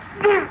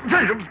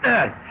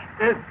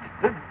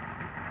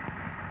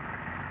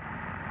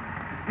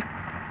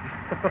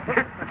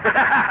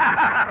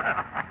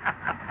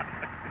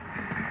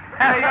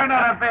 Hey, you're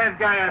not a bad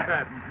guy at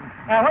that.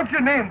 What's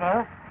your name,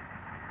 Bo?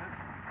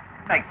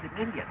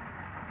 Maximilian.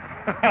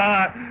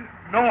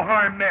 No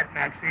harm meant,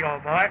 Maxie,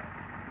 old boy.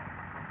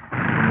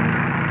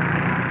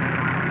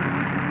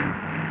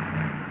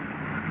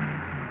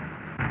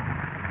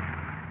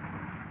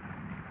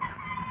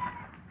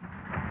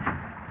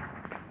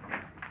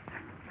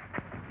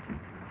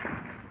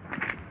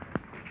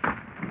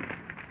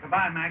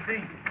 Goodbye,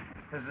 Maxie.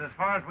 This is as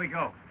far as we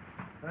go.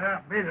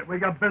 Yeah, beat it. We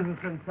got business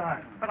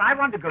inside. But I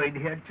want to go in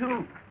here,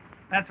 too.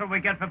 That's what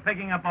we get for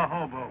picking up a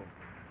hobo.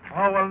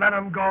 Oh, well, let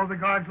him go. The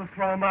guards will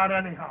throw him out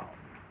anyhow.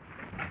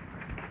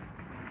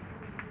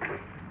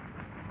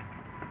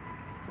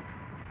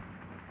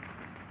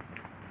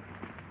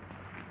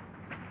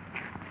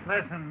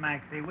 Listen,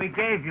 Maxie, we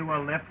gave you a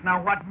lift.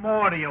 Now, what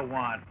more do you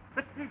want?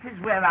 But this is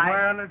where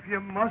I... Well, if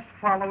you must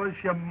follow us,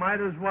 you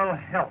might as well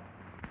help.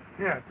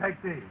 Here, take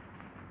these.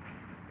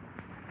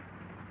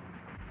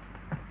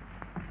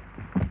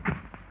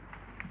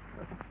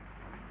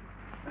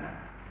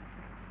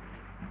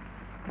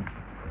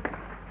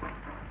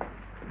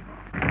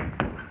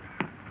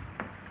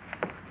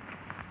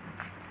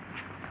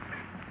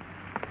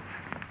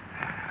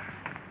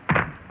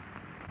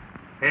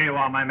 Here you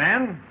are, my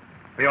man,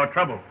 for your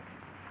trouble.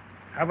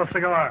 Have a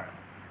cigar.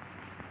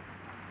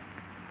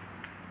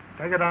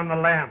 Take it on the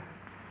lamb.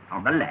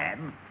 On the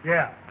lamb?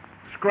 Yeah.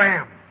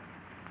 Scram.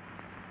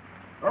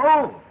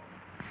 Oh,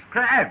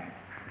 scram.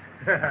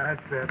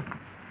 That's it.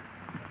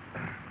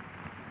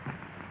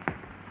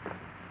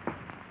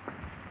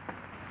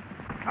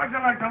 How'd you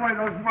like the way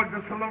those mugs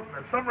are saluting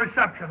us? Some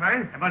reception,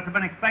 eh? They must have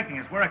been expecting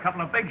us. We're a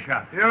couple of big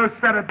shots. You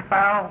said it,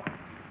 pal.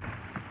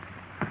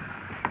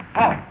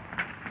 Halt.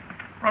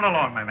 Run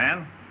along, my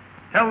man.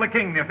 Tell the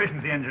king the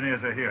efficiency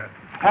engineers are here.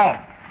 Halt.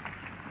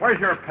 Where's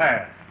your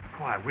pass?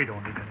 Why, we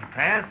don't need any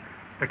pass.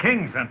 The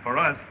king sent for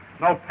us.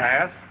 No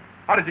pass.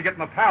 How did you get in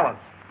the palace?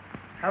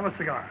 Have a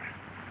cigar.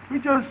 We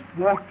just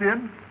walked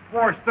in.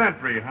 Forced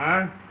entry,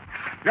 huh?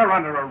 You're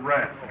under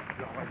arrest.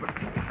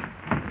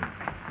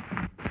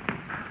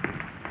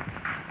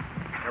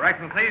 Your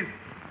Excellencies,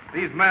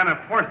 these men have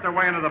forced their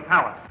way into the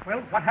palace.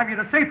 Well, what have you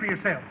to say for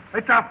yourself?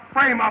 It's a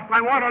frame-up. I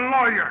want a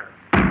lawyer.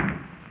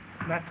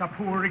 That's a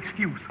poor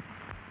excuse.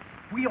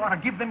 We ought to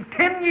give them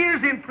 10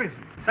 years in prison.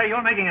 Say,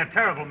 you're making a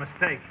terrible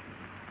mistake.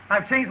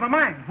 I've changed my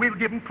mind. We'll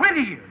give them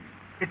 20 years.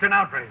 It's an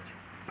outrage.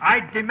 I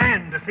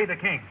demand to see the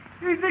king.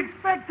 He's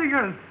expecting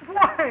us.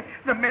 Why?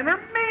 The men are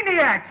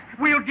maniacs.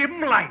 We'll give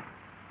them life.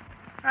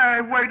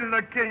 Hey, wait till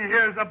the king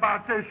hears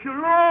about this.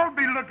 You'll all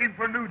be looking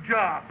for new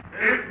jobs.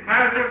 His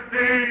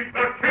Majesty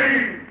the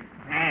King!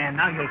 Man,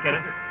 now you'll get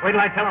it. Wait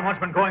till I tell him what's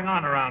been going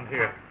on around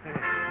here.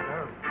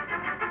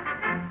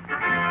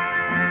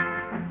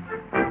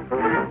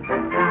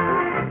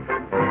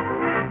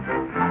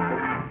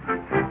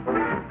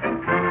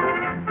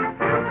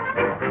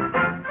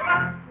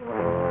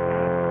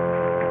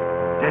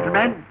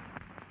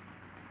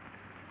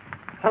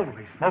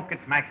 smoke,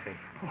 it's Maxie.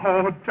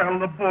 Oh, tell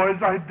the boys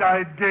I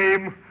died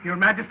game. Your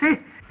Majesty,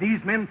 these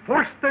men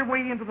forced their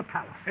way into the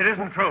palace. It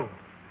isn't true.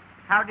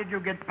 How did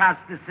you get past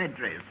the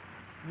sentries?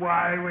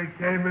 Why, we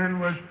came in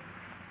with...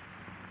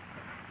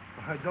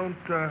 I don't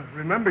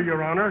remember,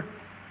 Your Honor.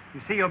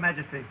 You see, Your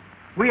Majesty,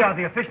 we are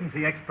the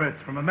efficiency experts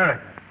from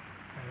America.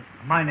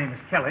 My name is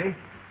Kelly,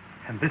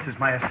 and this is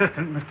my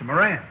assistant, Mr.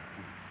 Moran.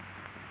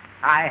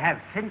 I have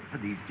sent for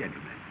these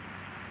gentlemen.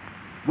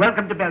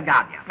 Welcome to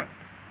Belgravia.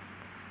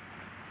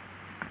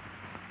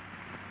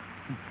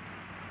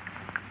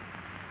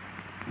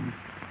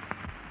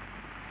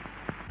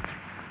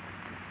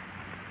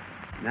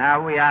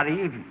 Now we are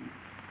even.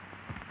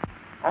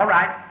 All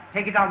right,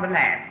 take it on the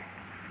land.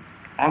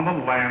 On the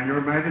land, Your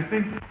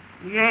Majesty?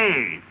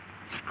 Yes,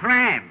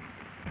 scram.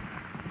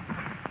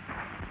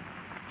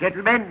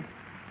 Gentlemen,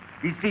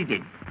 be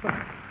seated.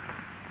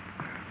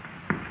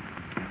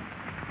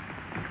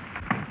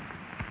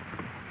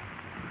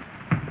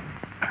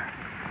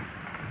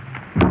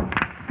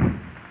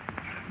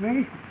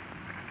 Me?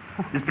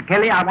 Mr.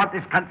 Kelly, I want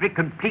this country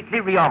completely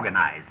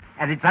reorganized,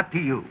 and it's up to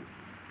you.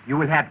 You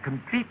will have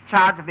complete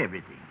charge of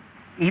everything,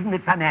 even the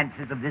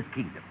finances of this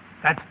kingdom.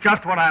 That's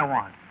just what I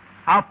want.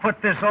 I'll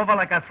put this over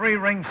like a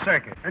three-ring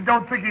circuit. And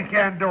don't think he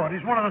can't do it.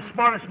 He's one of the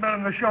smartest men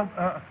in the show.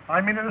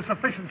 In this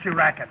efficiency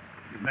racket.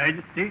 Your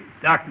Majesty,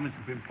 documents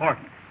of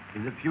importance.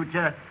 In the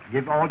future,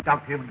 give all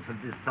documents of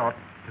this sort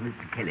to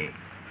Mr. Kelly.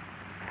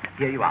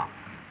 Here you are.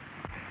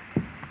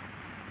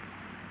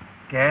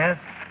 Gas,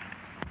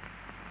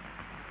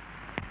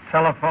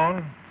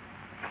 telephone,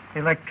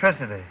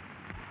 electricity.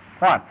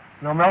 What?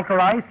 No milk or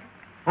ice?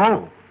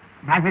 Oh,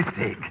 my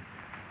mistake.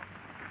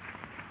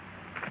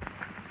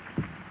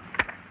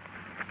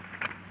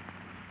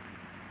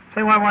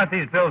 Say, why weren't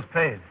these bills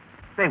paid?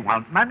 They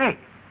want money,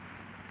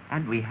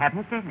 and we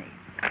haven't any.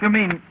 You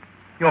mean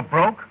you're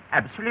broke?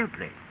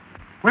 Absolutely.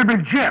 We've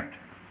been gypped.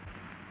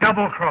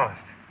 Double-crossed.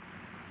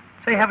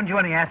 Say, haven't you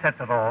any assets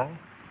at all?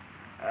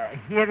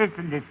 Here is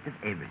a list of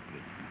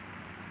everything.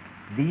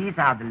 These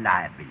are the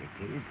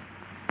liabilities,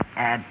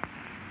 and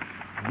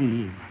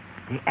these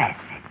the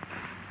assets.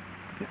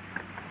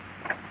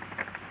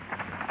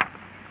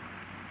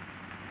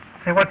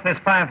 Say, what's this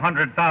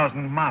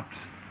 500,000 mops?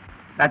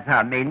 That's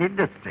our main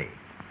industry.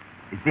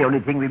 It's the only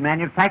thing we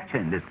manufacture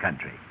in this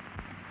country.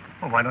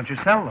 Well, why don't you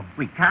sell them?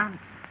 We can't.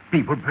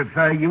 People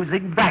prefer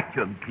using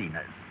vacuum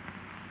cleaners.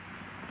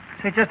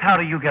 Say, just how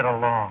do you get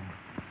along?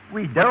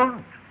 We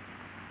don't.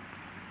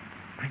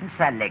 Prince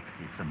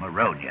Alexis of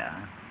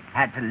Moronia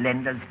had to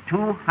lend us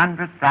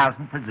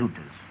 200,000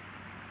 pesetas.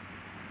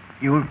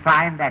 You will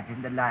find that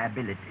in the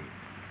liabilities.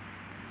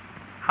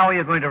 How are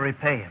you going to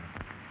repay him?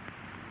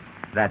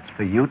 That's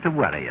for you to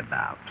worry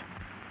about.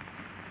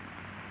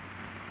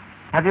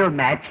 Have you a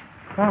match?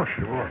 Oh,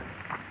 sure.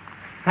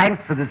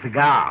 Thanks for the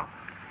cigar.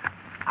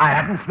 I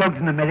haven't smoked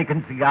an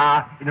American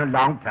cigar in a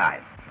long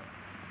time.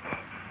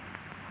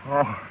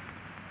 Oh,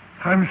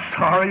 I'm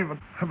sorry,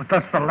 but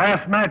that's the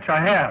last match I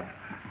had.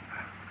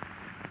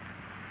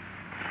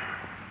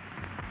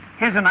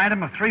 Here's an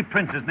item of 3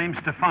 princes named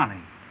Stefani.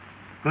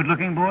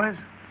 Good-looking boys?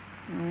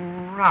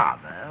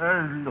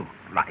 Rather look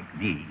like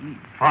me.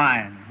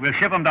 Fine. We'll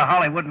ship them to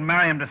Hollywood and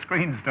marry them to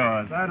screen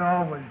stars. That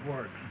always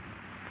works.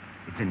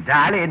 It's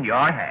entirely in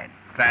your hands.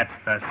 That's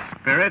the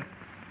spirit.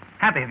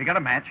 Happy, have you got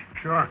a match?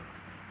 Sure.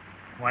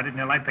 Why didn't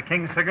you light the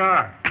king's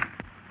cigar?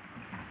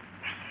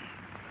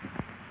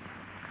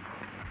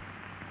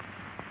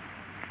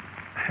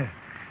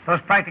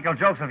 Those practical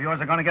jokes of yours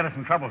are going to get us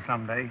in trouble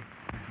someday.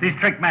 These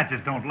trick matches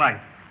don't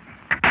light.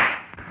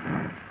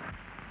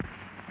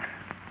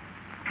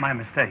 My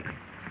mistake.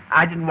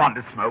 I didn't want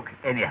to smoke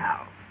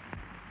anyhow.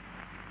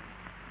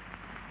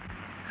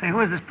 Say, who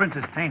is this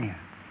Princess Tania?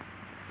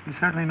 She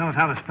certainly knows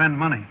how to spend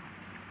money.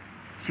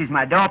 She's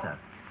my daughter.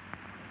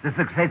 The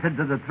successor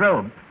to the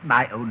throne.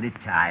 My only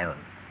child.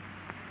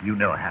 You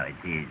know how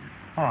it is.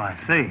 Oh, I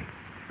see.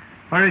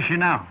 Where is she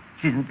now?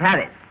 She's in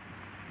Paris.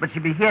 But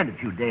she'll be here in a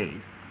few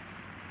days.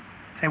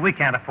 Say, we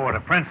can't afford a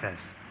princess.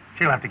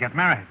 She'll have to get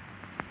married.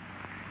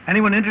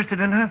 Anyone interested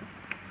in her?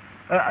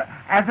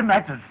 As a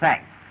matter of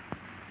fact,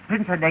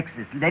 Prince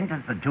Alexis lent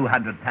us the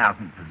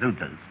 200,000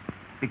 pesetas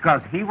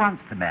because he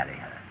wants to marry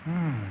her.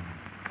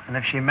 And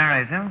if she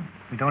marries him,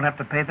 we don't have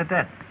to pay the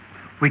debt.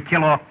 We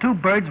kill off 2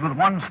 birds with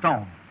 1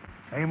 stone.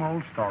 Same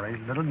old story.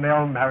 Little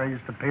Nell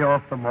marries to pay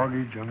off the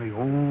mortgage on the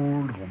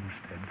old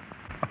homestead.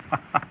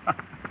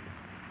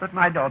 But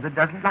my daughter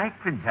doesn't like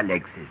Prince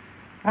Alexis.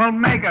 Well,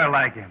 make her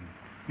like him.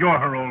 You're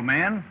her old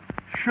man.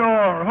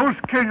 Sure. Who's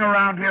king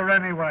around here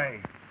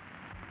anyway?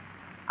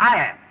 I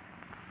am.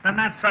 Then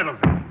that settles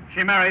it.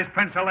 She marries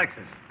Prince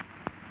Alexis.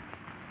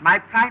 My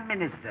prime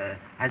minister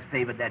has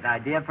favored that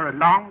idea for a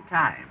long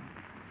time.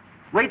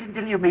 Wait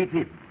until you meet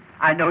him.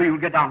 I know you'll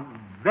get on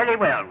very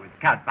well with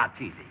Count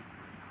Parchisi.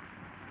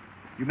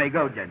 You may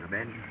go,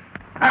 gentlemen.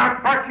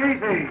 Count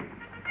Parchisi!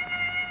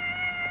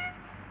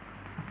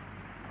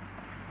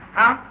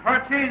 Count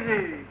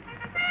Parchisi!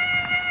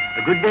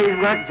 A good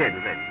day's work,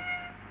 gentlemen.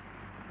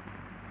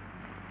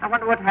 I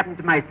wonder what happened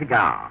to my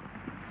cigar.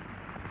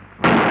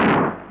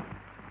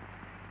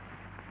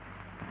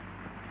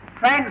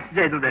 Thanks,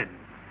 gentlemen.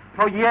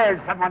 For years,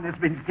 someone has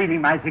been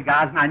stealing my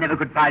cigars, and I never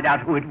could find out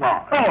who it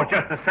was. Oh,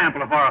 just a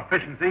sample of our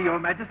efficiency, Your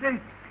Majesty.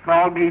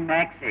 Call me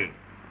Maxie.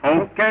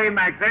 Okay,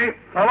 Maxie.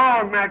 So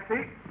long,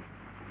 Maxie.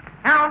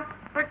 Help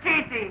for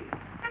Cheesy.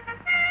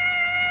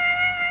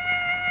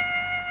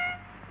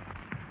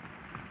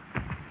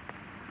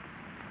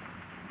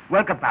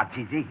 Welcome,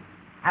 Cheesy.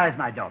 How is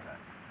my daughter?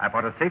 I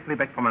brought her safely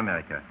back from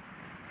America.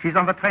 She's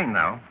on the train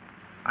now.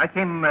 I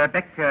came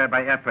back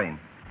by airplane.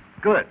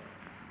 Good.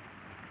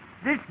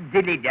 This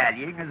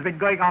dilly-dallying has been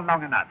going on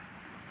long enough.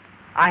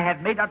 I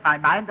have made up my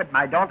mind that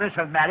my daughter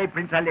shall marry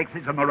Prince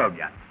Alexis of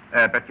Monogram.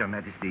 But, Your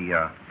Majesty,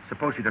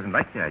 suppose she doesn't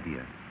like the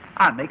idea.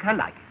 I'll make her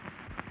like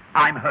it.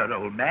 I'm her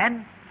old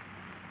man.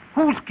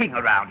 Who's king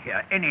around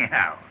here,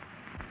 anyhow?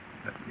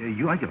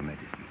 You are, Your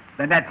Majesty.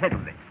 Then that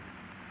settles it.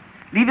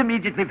 Leave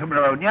immediately for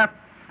Moronia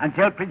and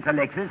tell Prince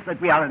Alexis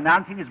that we are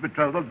announcing his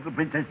betrothal to the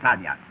Princess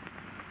Tanya.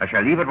 I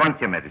shall leave at once,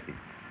 Your Majesty.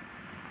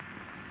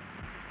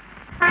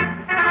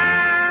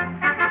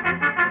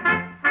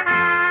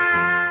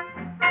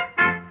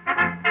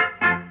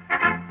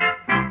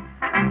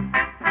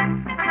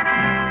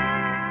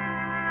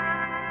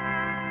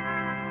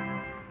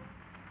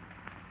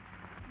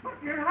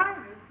 Your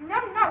Highness.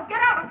 No,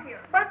 get out of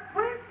here. But,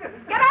 Princess.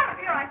 Get out of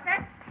here, I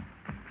said.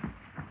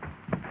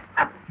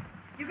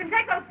 You can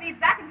take those beads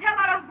back and tell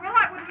that old grill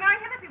I wouldn't marry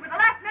him if he were the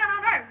last man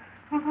on earth.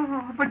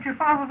 Oh, but your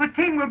father, the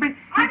king, will be...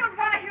 I don't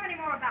want to hear any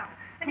more about it.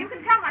 And you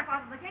can tell my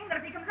father, the king, that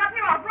if he comes up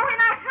here, I'll throw him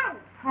out, too.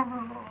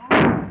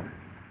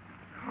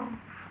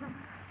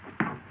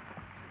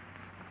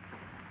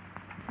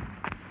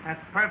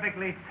 That's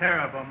perfectly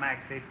terrible,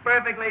 Maxie.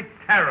 Perfectly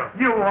terrible.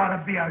 You ought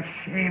to be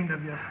ashamed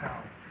of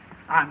yourself.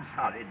 I'm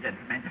sorry,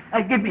 gentlemen.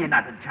 Give me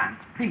another chance,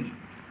 please.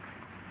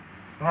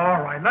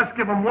 All right, let's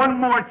give him one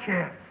more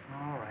chance.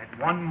 All right,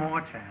 one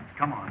more chance.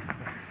 Come on.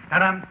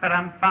 Ta-dum,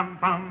 ta-dum,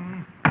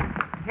 bum.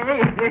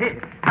 Hey,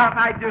 how am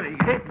I doing?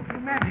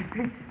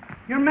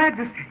 Your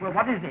Majesty. Well,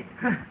 what is it?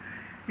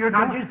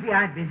 Don't you see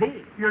I'm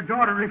busy? Your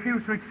daughter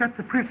refused to accept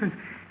the prince's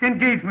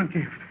engagement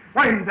gift.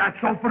 Why, that's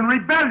open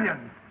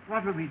rebellion.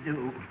 What will we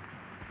do?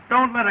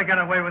 Don't let her get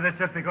away with this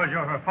just because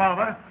you're her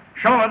father.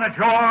 Show her that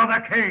you're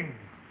the king.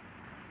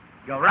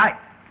 You're right.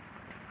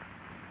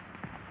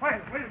 Wait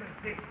a minute,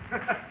 Dick.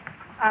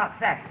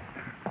 Thanks.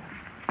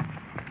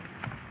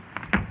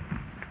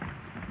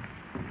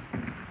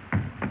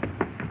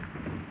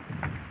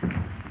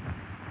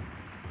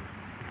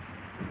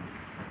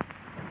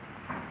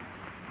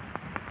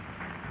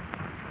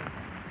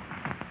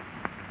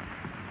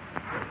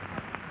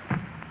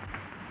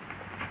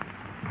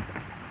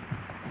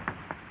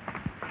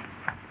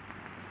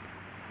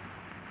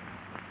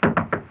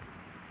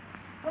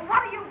 Well,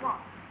 what do you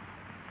want?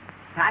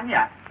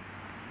 Tanya,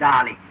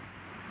 darling,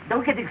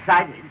 don't get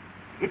excited.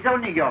 It's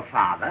only your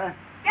father.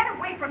 Get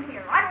away from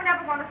here. I don't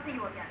ever want to see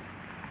you again.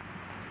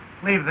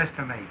 Leave this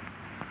to me.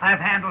 I've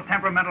handled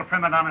temperamental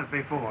prima donnas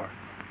before.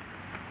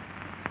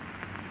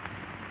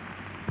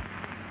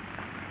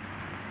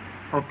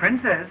 Oh,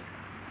 Princess,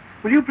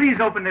 will you please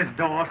open this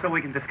door so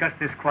we can discuss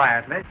this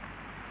quietly?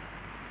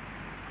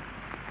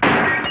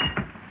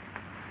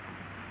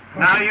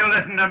 Now you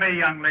listen to me,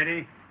 young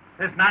lady.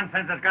 This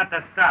nonsense has got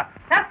to stop.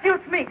 That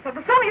suits me, so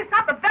the sooner you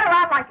stop, the better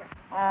I'll like it.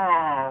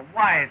 Oh,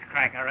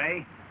 wisecracker,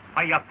 eh?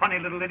 Why, you funny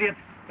little idiot.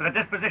 With a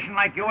disposition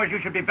like yours, you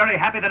should be very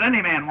happy that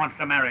any man wants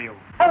to marry you.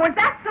 Oh, is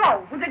that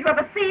so? Well, did you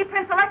ever see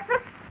Prince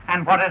Alexis?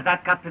 And what has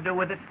that got to do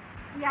with it?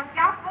 He has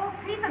gout, gold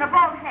teeth, and a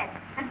bald head.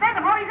 And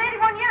furthermore, he's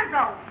 81 years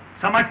old.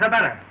 So much the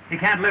better. He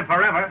can't live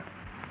forever.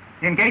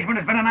 The engagement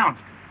has been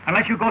announced.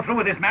 Unless you go through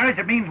with this marriage,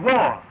 it means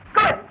war.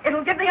 Good.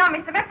 It'll give the army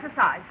some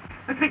exercise.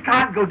 But we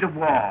can't go to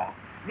war.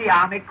 The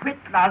army quit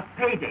last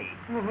payday.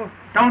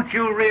 Don't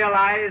you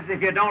realize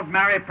if you don't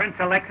marry Prince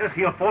Alexis,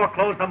 you'll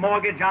foreclose the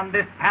mortgage on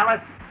this palace?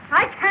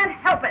 I can't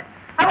help it.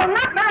 I will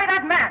not marry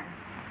that man.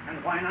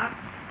 And why not?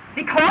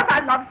 Because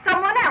I love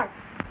someone else.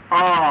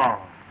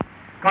 Oh.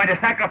 Going to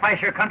sacrifice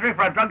your country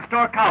for a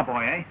drugstore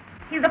cowboy, eh?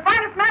 He's the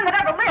finest man that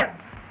ever lived.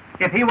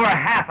 If he were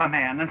half a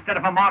man instead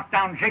of a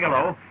marked-down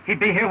gigolo, he'd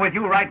be here with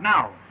you right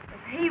now.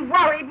 If he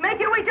were, he'd make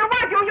you eat your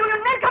words,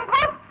 you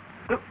nincompoop.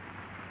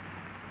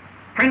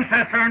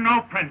 Princess or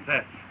no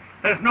princess,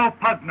 there's no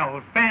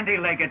pug-nosed,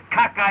 bandy-legged,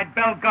 cockeyed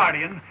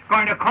Belgardian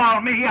going to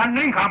call me a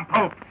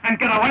nincompoop and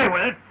get away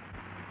with it.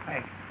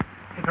 Hey,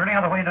 is there any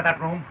other way into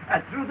that room?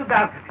 Through the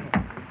balcony.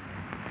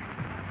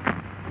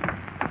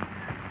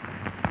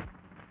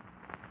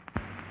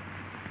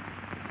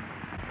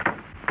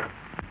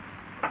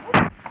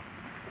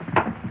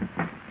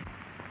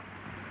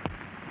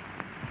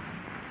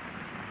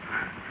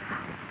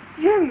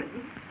 Jimmy.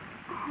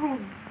 Oh,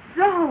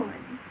 darling.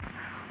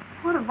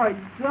 What have I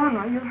done?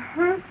 Are you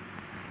hurt?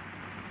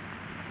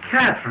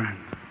 Catherine.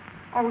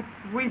 Oh,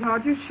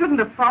 sweetheart, you shouldn't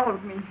have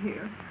followed me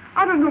here.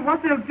 I don't know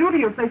what they'll do to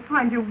you if they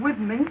find you with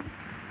me.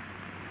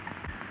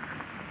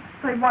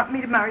 They want me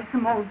to marry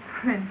some old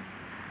prince.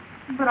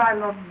 But I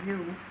love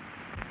you.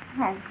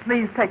 Oh,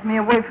 please take me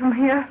away from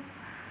here.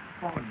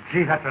 Oh,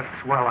 gee, that's a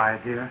swell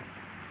idea.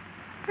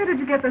 Where did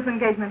you get this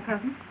engagement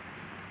present?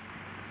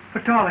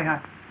 But, darling,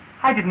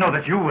 I didn't know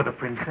that you were the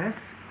princess.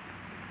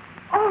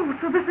 Oh,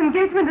 so this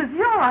engagement is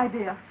your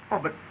idea. Oh,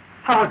 but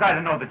how was I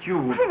to know that you...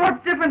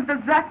 What difference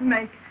does that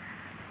make?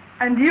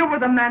 And you were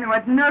the man who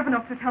had nerve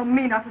enough to tell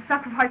me not to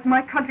sacrifice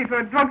my country for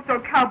a drugstore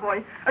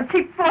cowboy, a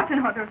cheap fortune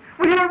hunter.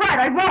 Well, you were right,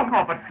 I won't.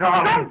 Oh, but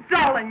darling... Don't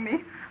darling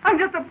me. I'm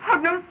just a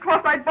pug-nosed,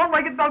 cross-eyed,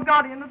 bow-legged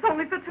Belgarian that's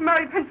only fit to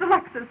marry Prince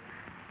Alexis.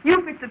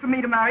 You fixed it for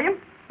me to marry him.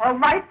 All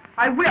right,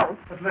 I will.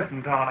 But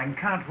listen, darling,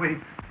 can't we...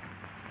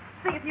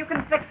 See if you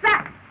can fix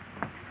that.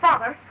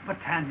 Father. But,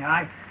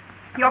 Tanya,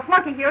 Your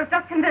flunky here has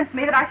just convinced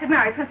me that I should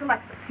marry Prince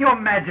Alexis. Your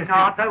Majesty...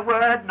 Not a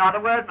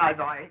word, my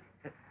boy.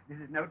 This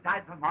is no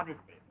time for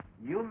modesty.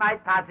 You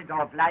might pass it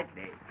off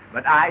lightly,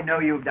 but I know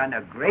you've done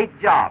a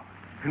great job.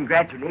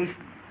 Congratulations.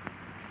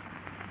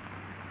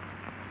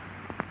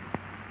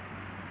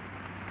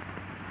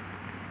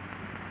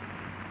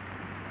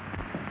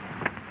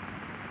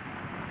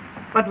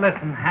 But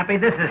listen, Happy,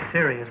 this is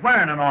serious.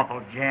 We're in an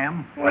awful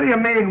jam. What do you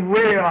mean,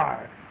 we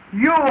are?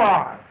 You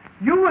are.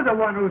 You were the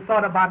one who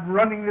thought about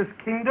running this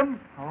kingdom.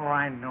 Oh,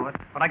 I know it.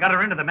 But I got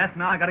her into the mess,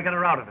 now I got to get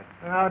her out of it.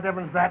 What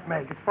difference does that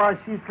make? As far as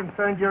she's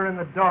concerned, you're in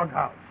the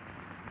doghouse.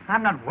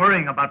 I'm not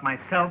worrying about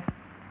myself,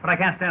 but I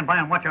can't stand by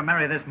and watch her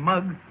marry this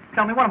mug.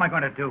 Tell me, what am I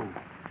going to do?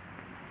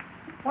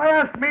 Why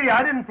ask me?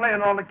 I didn't play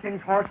in all the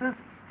king's horses.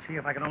 Gee,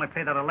 if I could only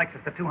pay that Alexis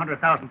the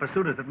 200,000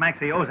 pursuiters that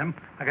Maxie owes him,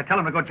 I could tell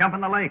him to go jump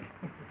in the lake.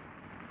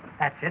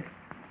 That's it.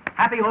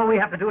 Happy, all we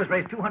have to do is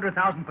raise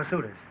 200,000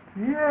 pursuiters.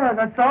 Yeah,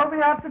 that's all we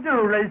have to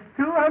do, raise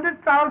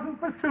 200,000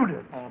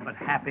 pursuiters. Oh, but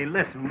Happy,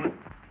 listen.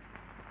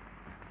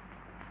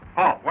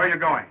 Oh, where are you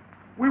going?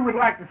 We would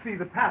like to see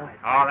the palace.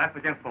 Oh, that's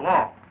against the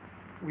law.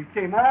 We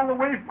came all the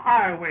way from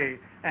our way.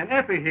 And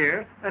Effie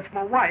here, that's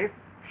my wife,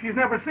 she's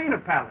never seen a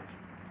palace.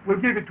 We'll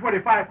give you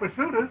 25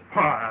 pursuiters.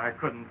 Why, I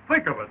couldn't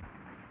think of it.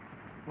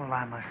 Well,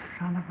 I'm a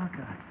son of a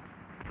gun.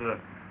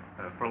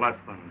 For less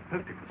than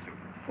 50 pursuiters.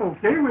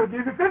 Okay, we'll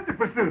give you 50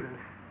 pursuiters.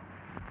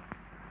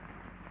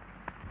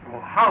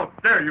 Well, how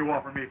dare you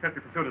offer me 50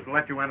 pursuiters to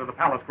let you enter the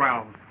palace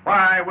grounds?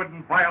 Why, I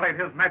wouldn't violate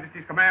His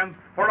Majesty's commands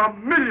for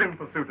 1,000,000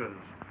 pursuiters.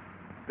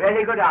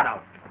 Very good,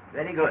 Otto.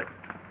 Very good.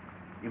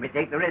 You may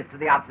take the rest of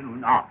the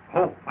afternoon off.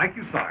 Oh, thank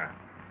you, sire.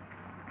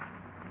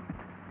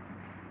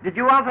 Did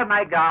you offer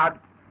my guard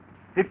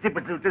 50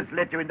 pursuiters to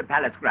let you in the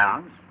palace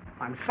grounds?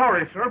 I'm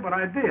sorry, sir, but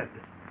I did.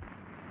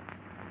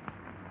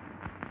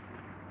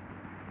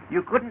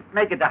 You couldn't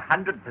make it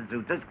 100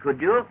 pursuiters,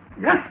 could you?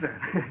 Yes, sir.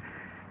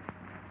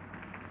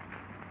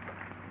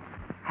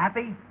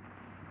 Happy?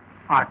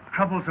 Our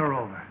troubles are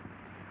over.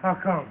 How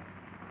come?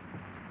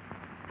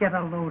 Get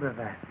a load of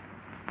that.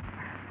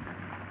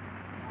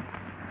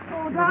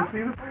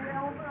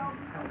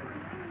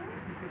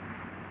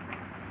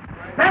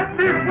 Step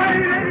this way,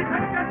 ladies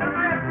and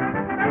gentlemen!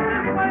 Step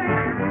this way!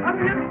 On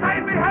the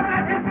inside we have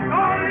that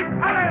historic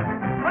palace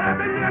where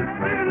 1,000,000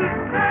 still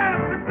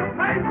stands to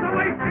place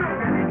await you!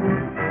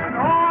 And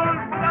all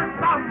for the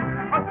sum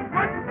of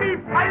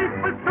 25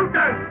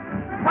 pursuiters!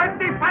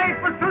 25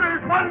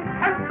 pursuiters,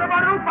 1/10 of a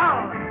ruble!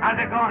 How's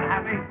it going,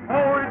 Happy?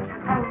 Oh, it's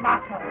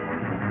colossal!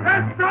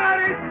 Yes, sir,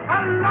 it's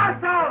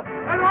colossal!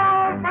 And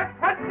all for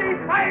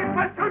 25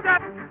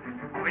 pursuiters!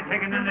 Are we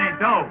taking in any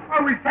dough?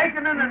 Are we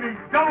taking in any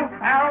dough,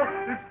 pal?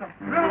 It's the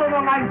thrill of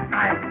a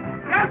lifetime.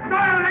 Yes,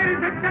 sir,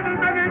 ladies and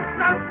gentlemen, it's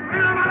the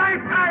thrill of a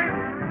lifetime.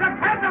 You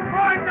can't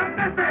afford to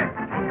miss it.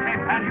 Okay,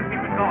 pal, you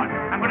keep it going.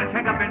 I'm going to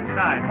check up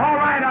inside. All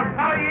right, I'll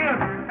tell you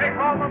in. Take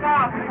all the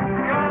off.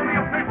 The only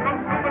official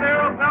souvenir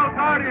of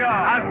Belgravia.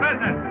 How's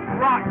business?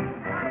 Rotten.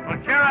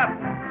 Well, cheer up.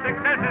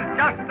 Success is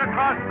just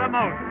across the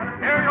moat.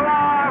 Here you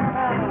are,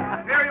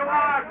 folks. Here you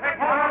are.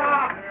 Take all the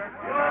off.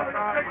 The only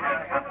official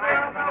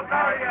souvenir of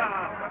Belgravia.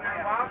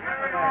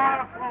 Here you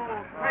are,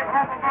 folks. Take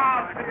all the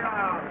off here.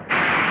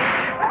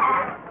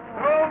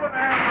 Over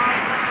there,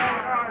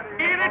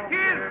 Here it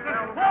is, the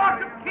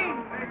sport of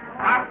kings.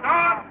 After.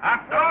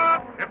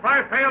 If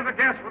I fail to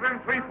guess within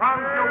 3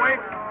 pounds of your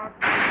weight.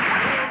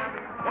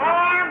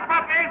 Warm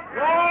puppies.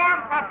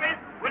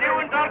 Will you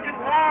indulge in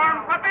warm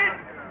puppies?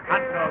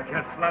 Hot dog,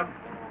 you slug.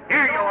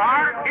 Here you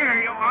are.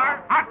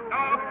 Hot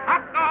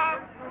dog.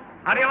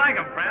 How do you like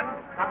 'em, friend?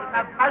 Something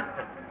of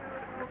mustard.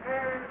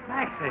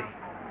 Maxie,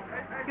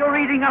 you're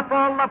eating up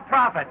all the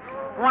profits.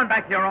 Go on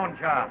back to your own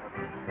job.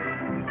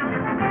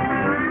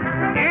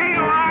 Here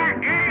you are.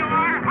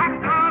 Hot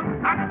dog.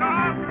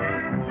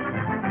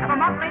 Have a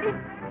mop, lady?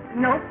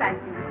 No, thank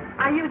you.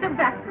 I use a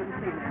bathroom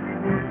cleaner.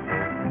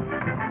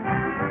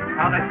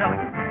 How they selling?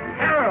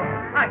 Terrible.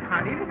 I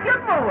can't even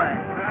give them away.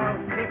 Well,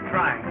 keep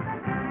trying.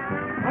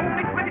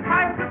 Only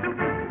 25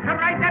 pursuiters to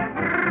write that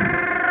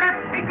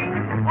breathtaking,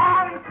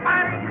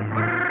 awe-inspiring,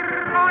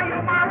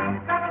 royal marvel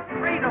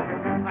demonstrator.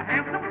 The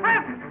hands of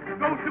press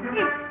goes to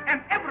each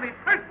and every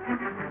person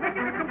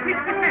making a complete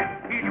success.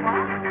 Here you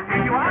are,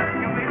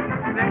 young lady.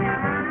 There you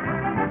are.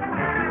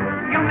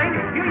 Young lady,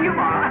 here you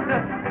are.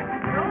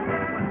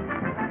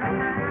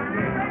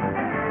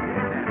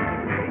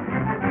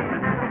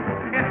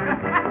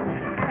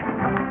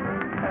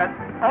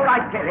 All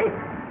right, Kelly.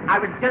 I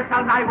was just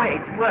on my way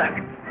to work.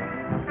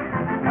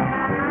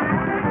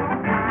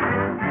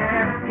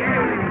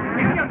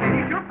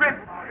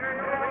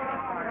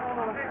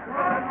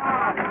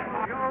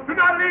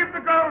 leave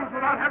the girls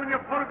without having your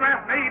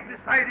photograph made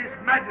beside His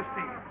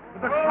Majesty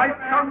with a slight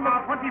sum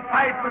of 25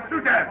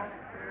 pursuiters.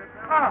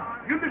 Ah,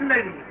 you little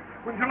lady,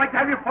 wouldn't you like to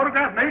have your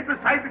photograph made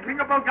beside the King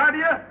of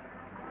Bulgaria?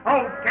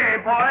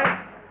 Okay, boy.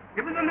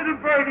 Give me the little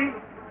birdie.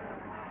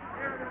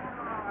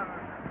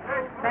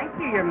 Thank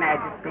you, Your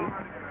Majesty.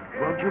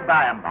 Won't you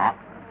buy a mop?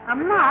 A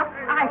mop?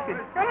 I should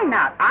say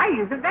not. I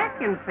use a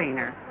vacuum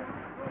cleaner.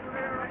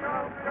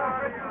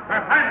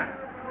 Her Highness,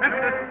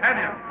 Princess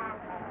Tanya.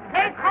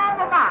 Hey, call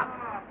the mop.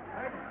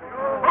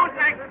 Who's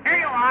next? Here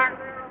you are.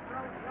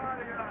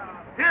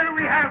 Here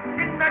we have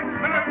King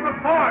Maximilian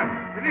IV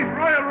in his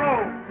royal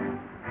robe.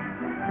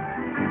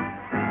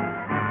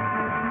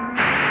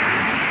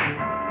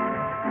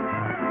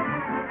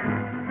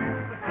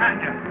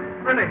 Tanya,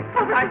 really?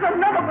 Oh, this is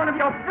another one of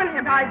your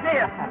brilliant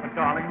ideas. Oh, but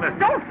darling, listen.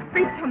 Don't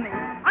speak to me.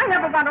 I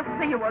never want to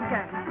see you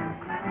again.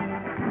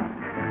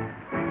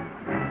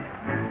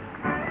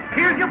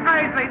 Here's your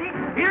prize, lady.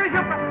 Here's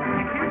your prize.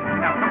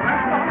 Now,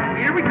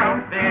 here we go.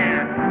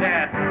 There.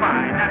 That's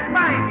fine. That's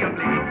fine, young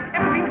lady.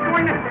 Everything's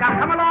going to... Now,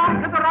 come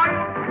along to the Royal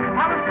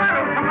Palace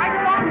Sparrow. Come right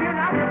along here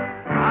now.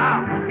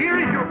 Ah,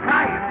 here is your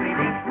prize,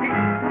 lady.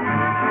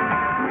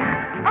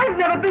 I've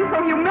never been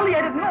so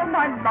humiliated in all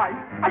my life.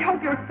 I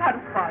hope you're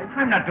satisfied.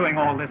 I'm not doing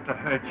all this to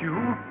hurt you.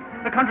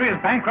 The country is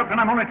bankrupt, and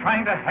I'm only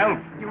trying to help.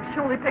 You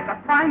surely picked a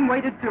fine way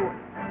to do it.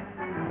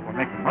 We're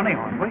making money,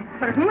 aren't we?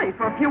 Certainly,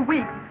 for a few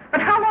weeks. But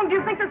how long do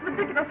you think this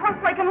ridiculous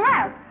horseplay can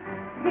last?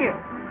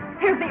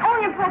 Here's the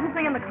only important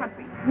thing in the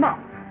country,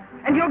 mops.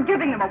 And you're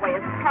giving them away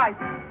as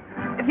prizes.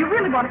 If you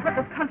really want to put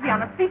this country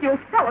on its feet, you'll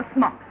sell us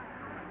mops.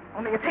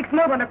 Only it takes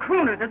more than a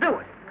crooner to do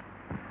it.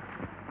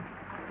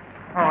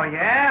 Oh,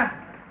 yeah?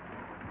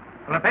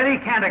 Well, if Eddie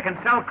Cantor can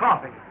sell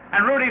coffee,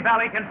 and Rudy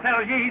Valley can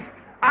sell yeast,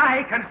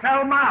 I can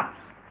sell mops.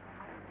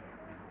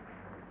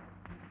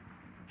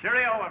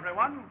 Cheerio,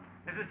 everyone.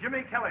 This is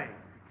Jimmy Kelly,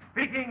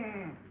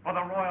 speaking for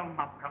the Royal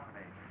Mop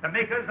Company, the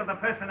makers of the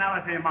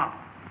Personality Mop.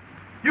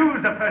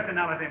 Use the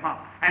Personality Mop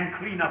and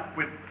clean up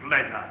with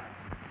pleasure.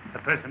 The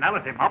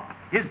Personality Mop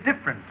is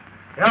different.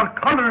 They are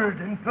colored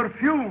and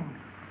perfumed.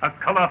 A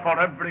color for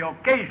every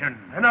occasion.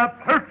 And a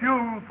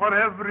perfume for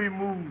every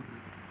mood.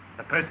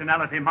 The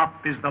Personality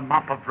Mop is the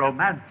mop of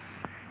romance.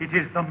 It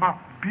is the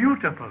mop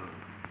beautiful.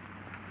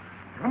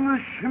 From the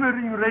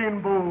shimmering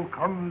rainbow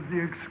comes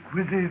the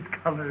exquisite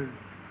colors.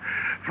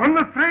 From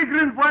the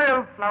fragrant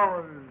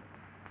wildflowers,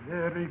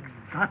 their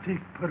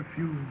exotic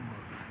perfume.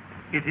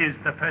 It is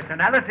the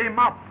Personality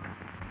Mop.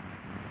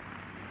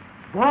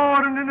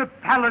 Born in a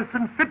palace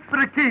and fit for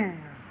a king.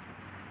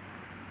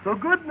 So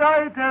good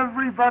night,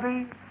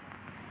 everybody.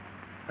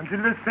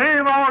 Until the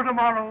same hour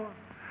tomorrow,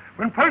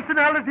 when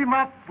Personality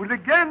Mop will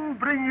again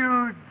bring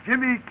you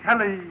Jimmy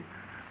Kelly,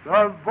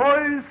 the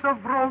voice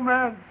of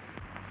romance,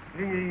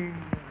 singing.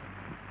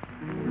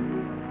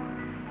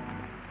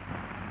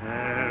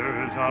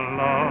 There's a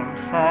love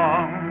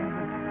song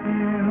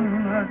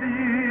in the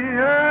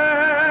air.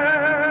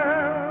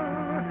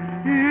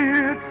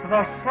 It's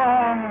the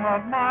song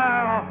of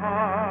my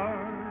heart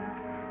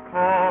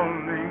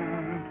calling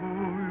to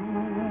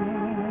you.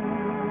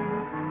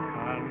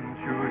 Can't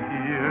you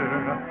hear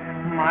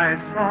my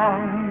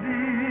song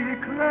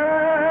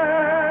declare?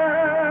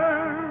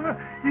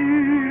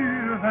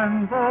 Even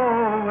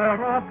though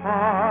we're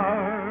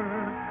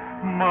apart,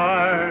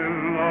 my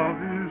love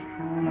is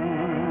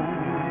true.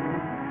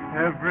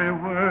 Every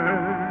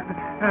word,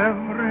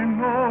 every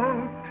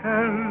note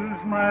tells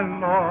my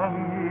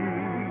longing.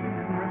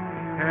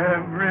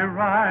 Every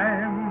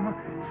rhyme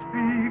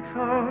speaks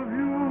of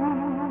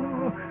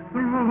you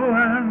through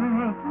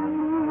and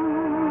through.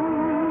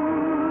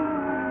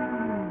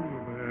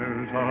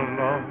 There's a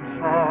love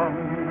song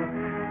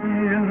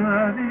in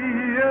the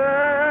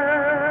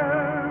air.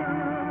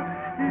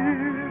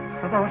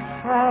 It's the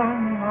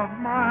song of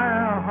my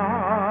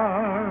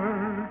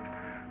heart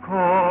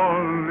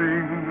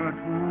calling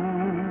to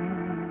you.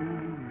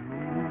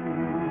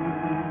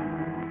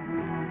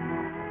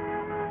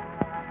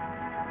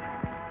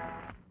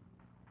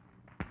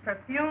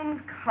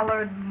 Perfumed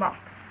colored mops.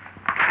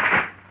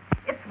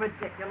 It's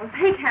ridiculous.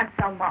 He can't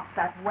sell mops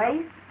that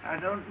way. I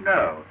don't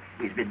know.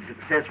 He's been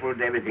successful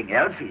in everything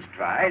else he's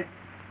tried.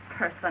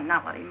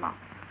 Personality mops.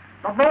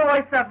 The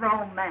voice of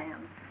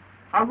romance.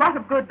 A lot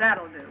of good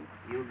that'll do.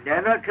 You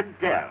never can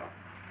tell.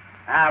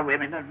 Our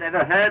women have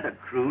never heard a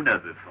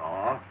crooner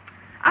before.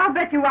 I'll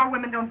bet you our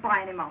women don't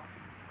buy any mops.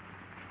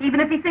 Even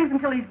if he sings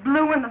until he's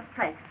blue in the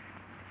face.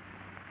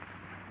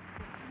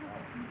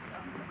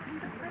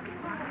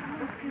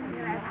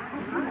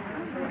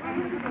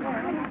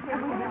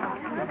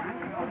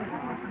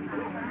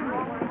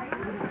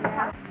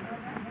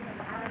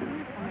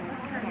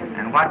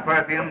 And what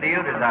perfume do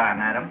you desire,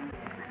 madam?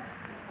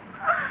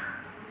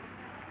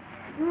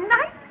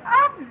 Night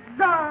of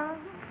love.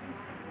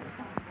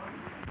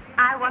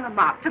 I want a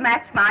mop to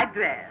match my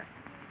dress.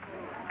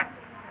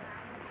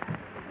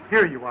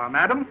 Here you are,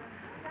 madam.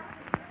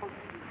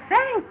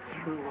 Thank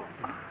you.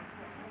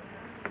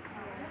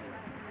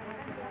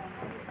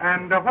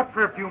 And what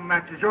perfume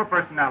matches your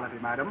personality,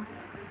 madam?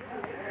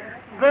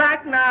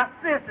 Black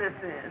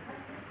narcissuses.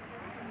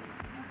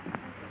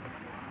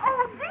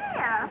 Oh,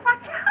 dear.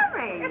 What's your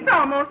hurry? It's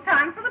almost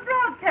time for the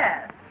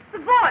broadcast. The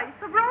voice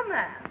of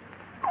romance.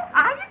 Oh,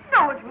 I didn't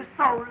know it was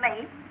so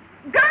late.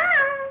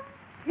 Girls,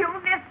 you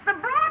missed the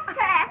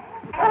broadcast.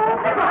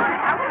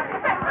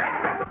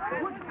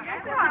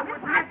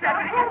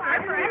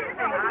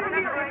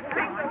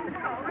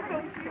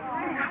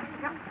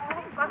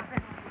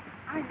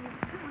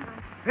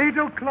 Eight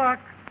o'clock,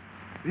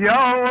 the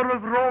hour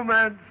of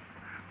romance,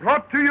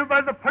 brought to you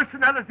by the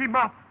personality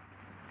mop.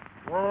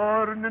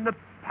 Born in the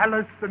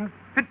palace and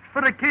fit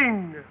for a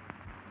king.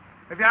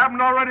 If you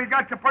haven't already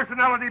got your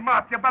personality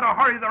mop, you better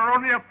hurry. There are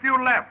only a few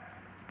left.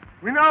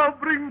 We now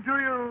bring to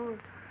you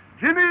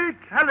Jimmy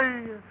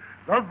Kelly,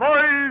 the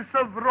voice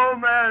of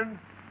romance,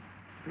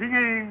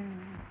 singing.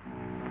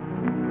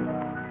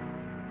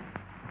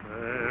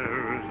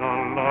 There's a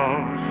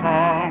love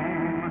song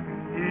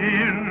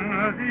in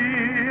the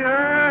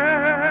air.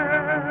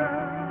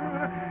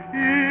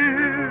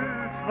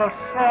 It's the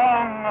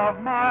song of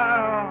my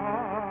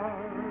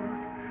heart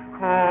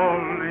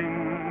calling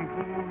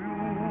to you.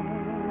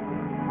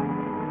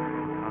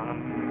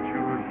 Can't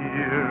you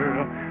hear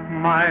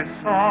my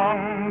song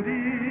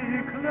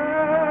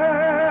declare?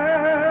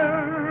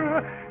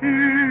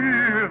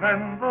 Even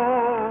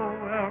though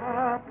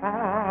we're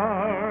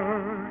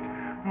apart,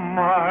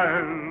 my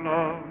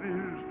love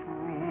is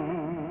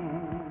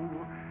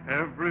true.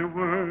 Every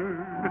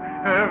word,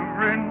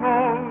 every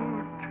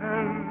note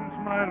tells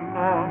my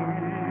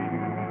longing.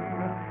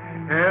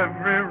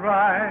 Every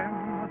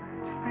rhyme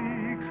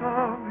speaks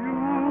of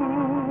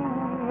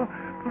you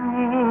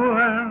through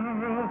and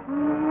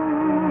through.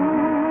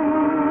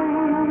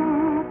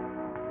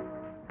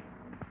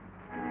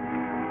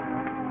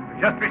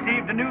 We just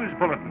received a news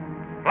bulletin.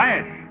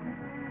 Flash.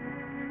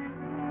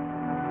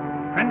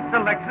 Prince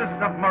Alexis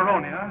of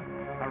Moronia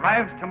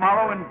arrives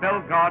tomorrow in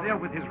Belgravia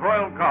with his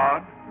royal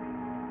guard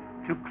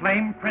to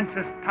claim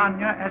Princess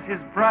Tanya as his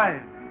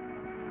bride.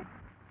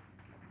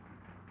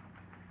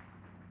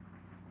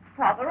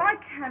 Father, I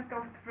can't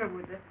go through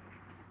with it.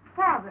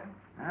 Father,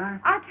 Huh?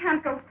 I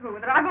can't go through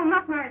with it. I will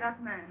not marry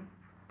that man.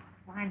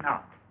 Why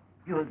not?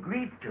 You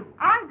agreed to.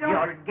 I don't...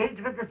 Your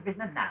engagement has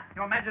been announced.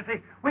 Your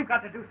Majesty, we've got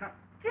to do something.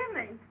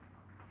 Jimmy,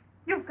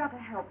 you've got to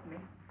help me.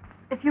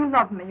 If you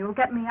love me, you'll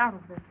get me out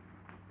of this.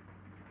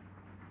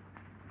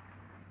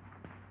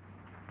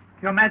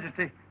 Your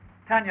Majesty,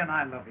 Tanya and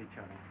I love each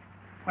other.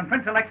 When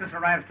Prince Alexis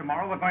arrives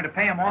tomorrow, we're going to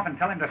pay him off and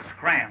tell him to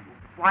scram.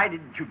 Why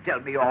didn't you tell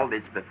me all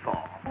this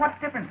before? What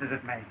difference does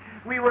it make?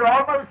 We were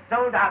almost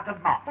sold out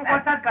of mops. Well,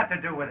 what's that got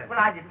to do with it? Well,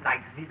 I didn't like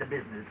to see the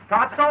business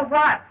start, so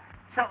what?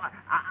 So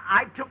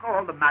I took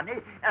all the money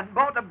and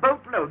bought a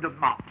boatload of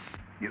mops.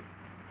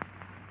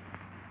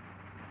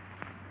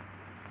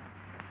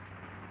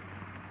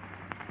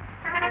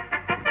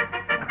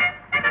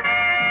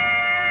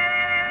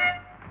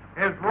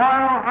 His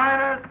Royal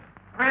Highness,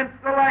 Prince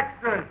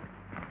Alexis.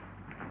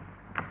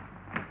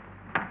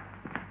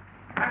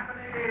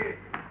 Company,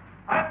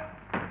 up.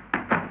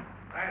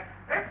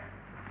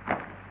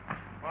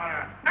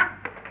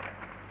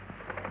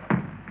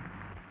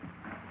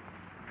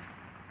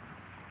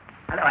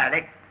 Hello,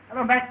 Alex.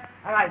 Hello, Matt.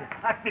 How are you?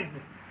 How's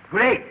business?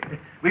 Great.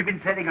 We've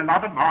been selling a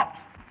lot of mops.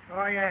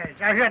 Oh, yes,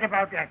 I heard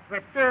about that,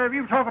 but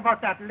we'll talk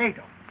about that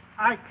later.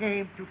 I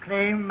came to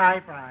claim my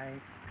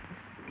bride.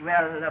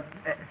 Well,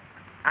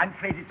 I'm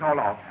afraid it's all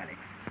off, Alex.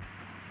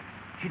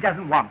 She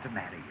doesn't want to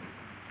marry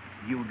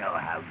you. You know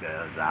how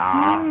girls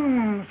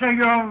are. So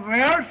you're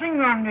versing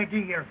on the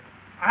deal.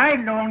 I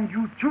loaned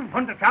you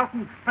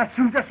 200,000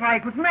 pursuiters so I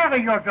could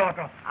marry your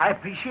daughter. I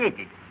appreciate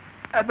it.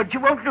 But you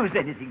won't lose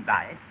anything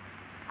by it.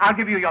 I'll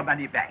give you your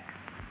money back.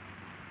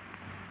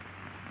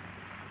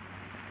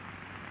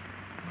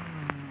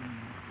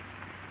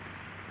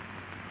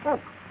 Oh,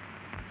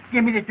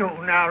 give me the dough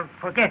and I'll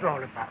forget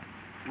all about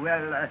it.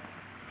 Well,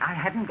 I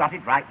haven't got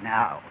it right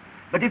now.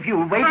 But if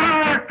you wait...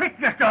 Quick,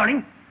 Miss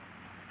Darling.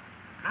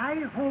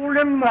 I hold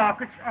the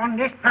markets on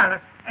this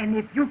palace, and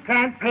if you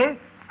can't pay,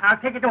 I'll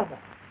take it over.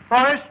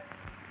 Boris,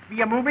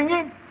 we are moving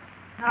in.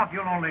 Now, if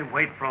you'll only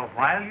wait for a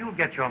while, you'll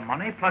get your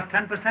money plus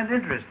 10%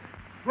 interest.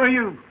 Who are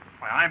you?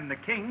 Why, I'm the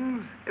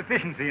king's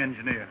efficiency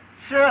engineer.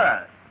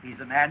 Sure. He's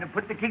the man who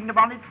put the kingdom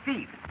on its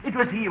feet. It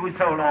was he who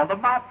sold all the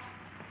mops.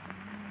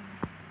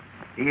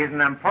 He is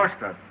an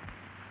impostor.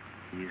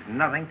 He's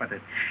nothing but a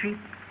cheap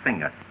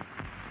singer.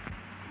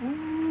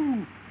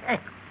 Ooh,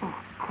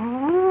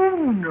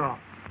 cool.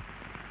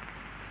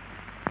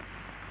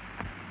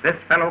 This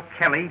fellow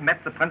Kelly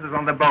met the princess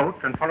on the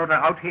boat and followed her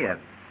out here.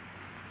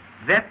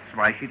 That's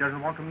why she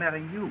doesn't want to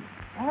marry you.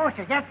 Oh,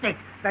 so that's it.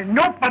 Well,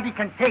 nobody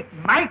can take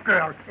my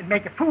girl and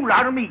make a fool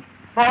out of me.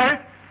 Boys,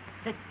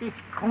 take this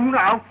coon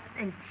out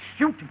and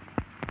shoot him.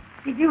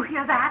 Did you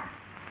hear that?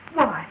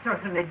 Well, I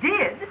certainly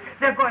did.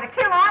 They're going to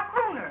kill our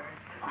crooners.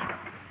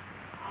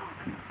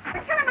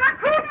 They're killing our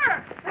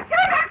crooners! They're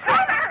killing our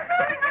crooners!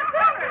 They're killing our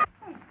crooners!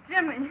 Oh,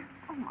 Jimmy.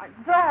 Oh, my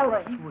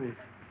darling. Sweet.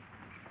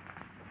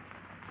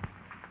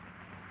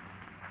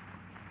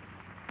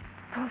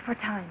 Call for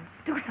time.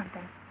 Do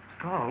something.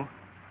 Stall?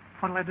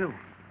 What'll I do?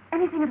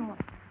 Anything at all.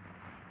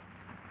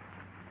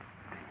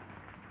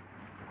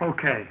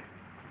 Okay.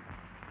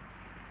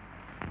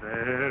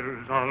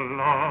 There's a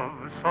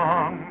love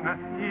song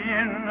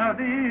in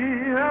the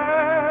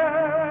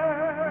air.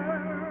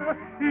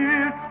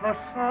 It's the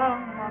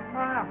song of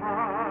my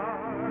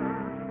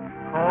heart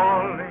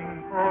calling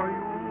for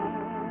you.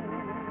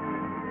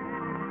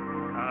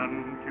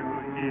 Can't you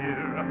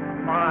hear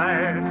my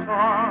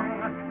song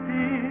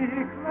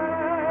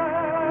declare?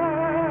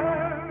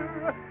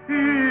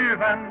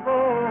 Even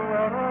though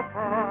we're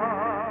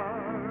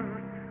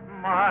apart,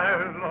 my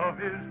love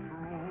is true.